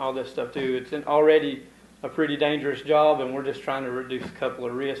around all this stuff too. It's already a pretty dangerous job, and we're just trying to reduce a couple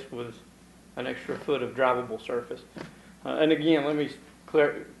of risks with an extra foot of drivable surface. And again, let me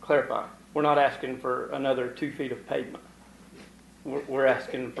clarify. We're not asking for another 2 feet of pavement. We're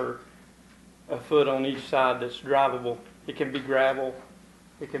asking for a foot on each side that's drivable. It can be gravel.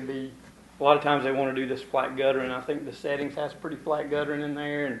 It can be, a lot of times they want to do this flat guttering. I think the settings has pretty flat guttering in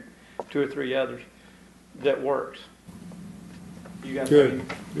there, and 2 or 3 others that works. You guys Good.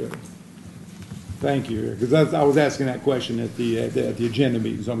 Thank you, because I was asking that question at the agenda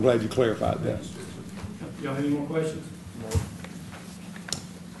meeting, so I'm glad you clarified that. Y'all have any more questions?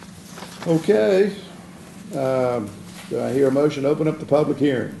 Okay. Do I hear a motion to open up the public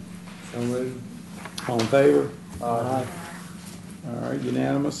hearing? So moved. All in favor? Aye. All right,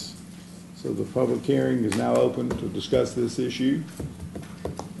 unanimous. So the public hearing is now open to discuss this issue.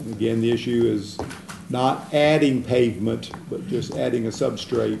 And again, the issue is not adding pavement, but just adding a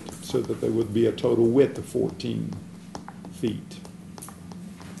substrate so that there would be a total width of 14 feet.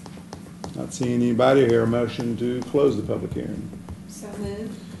 Not seeing anybody here. A motion to close the public hearing. So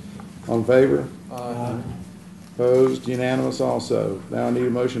moved. All in favor? Aye. Opposed? Unanimous also. Now I need a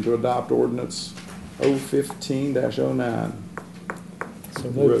motion to adopt ordinance 015-09. So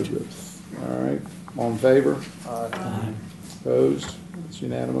moved. Road width. All right. All in favor? Aye. Opposed? It's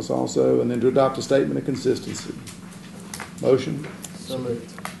unanimous also. And then to adopt a statement of consistency. Motion? So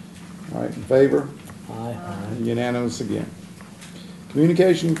moved. All right. In favor? Aye. Unanimous again.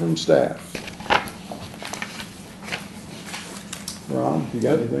 Communication from staff. Ron, you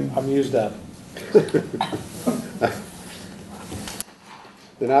got anything? I'm used up.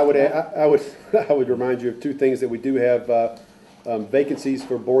 Then I would remind you of 2 things that we do have vacancies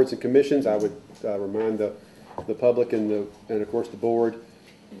for boards and commissions. I would remind the public and of course the board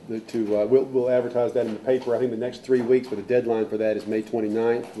we'll advertise that in the paper. I think the next 3 weeks, but the deadline for that is May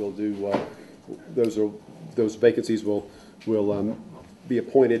 29th. We'll do those vacancies will be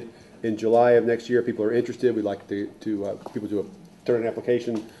appointed in July of next year. If people are interested, we'd like people to turn an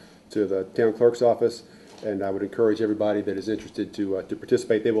application to the town clerk's office, and I would encourage everybody that is interested to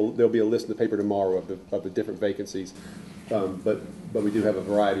participate. There'll be a list in the paper tomorrow of the different vacancies, but we do have a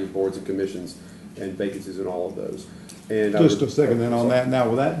variety of boards and commissions and vacancies in all of those. And just a second then on that. Now,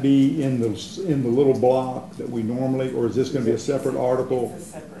 will that be in the little block that we normally, or is this going to be a separate article? It's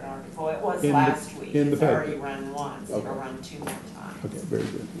a separate article. It was In last the- week. in the It's paper. already run once. Okay. It'll run 2 more times. Okay, very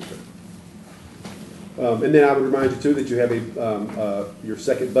good. and then I would remind you too that you have your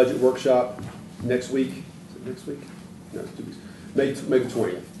second budget workshop next week. Is it next week? No, it's 2 weeks. May the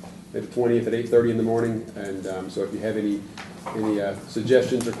 20th. May the 20th at 8:30 in the morning. And so if you have any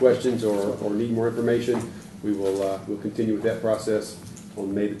suggestions or questions or need more information, we'll continue with that process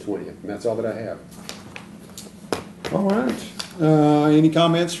on May the 20th. And that's all that I have. All right. Any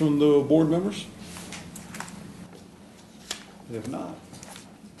comments from the board members? If not,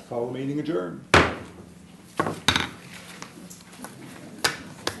 call the meeting adjourned.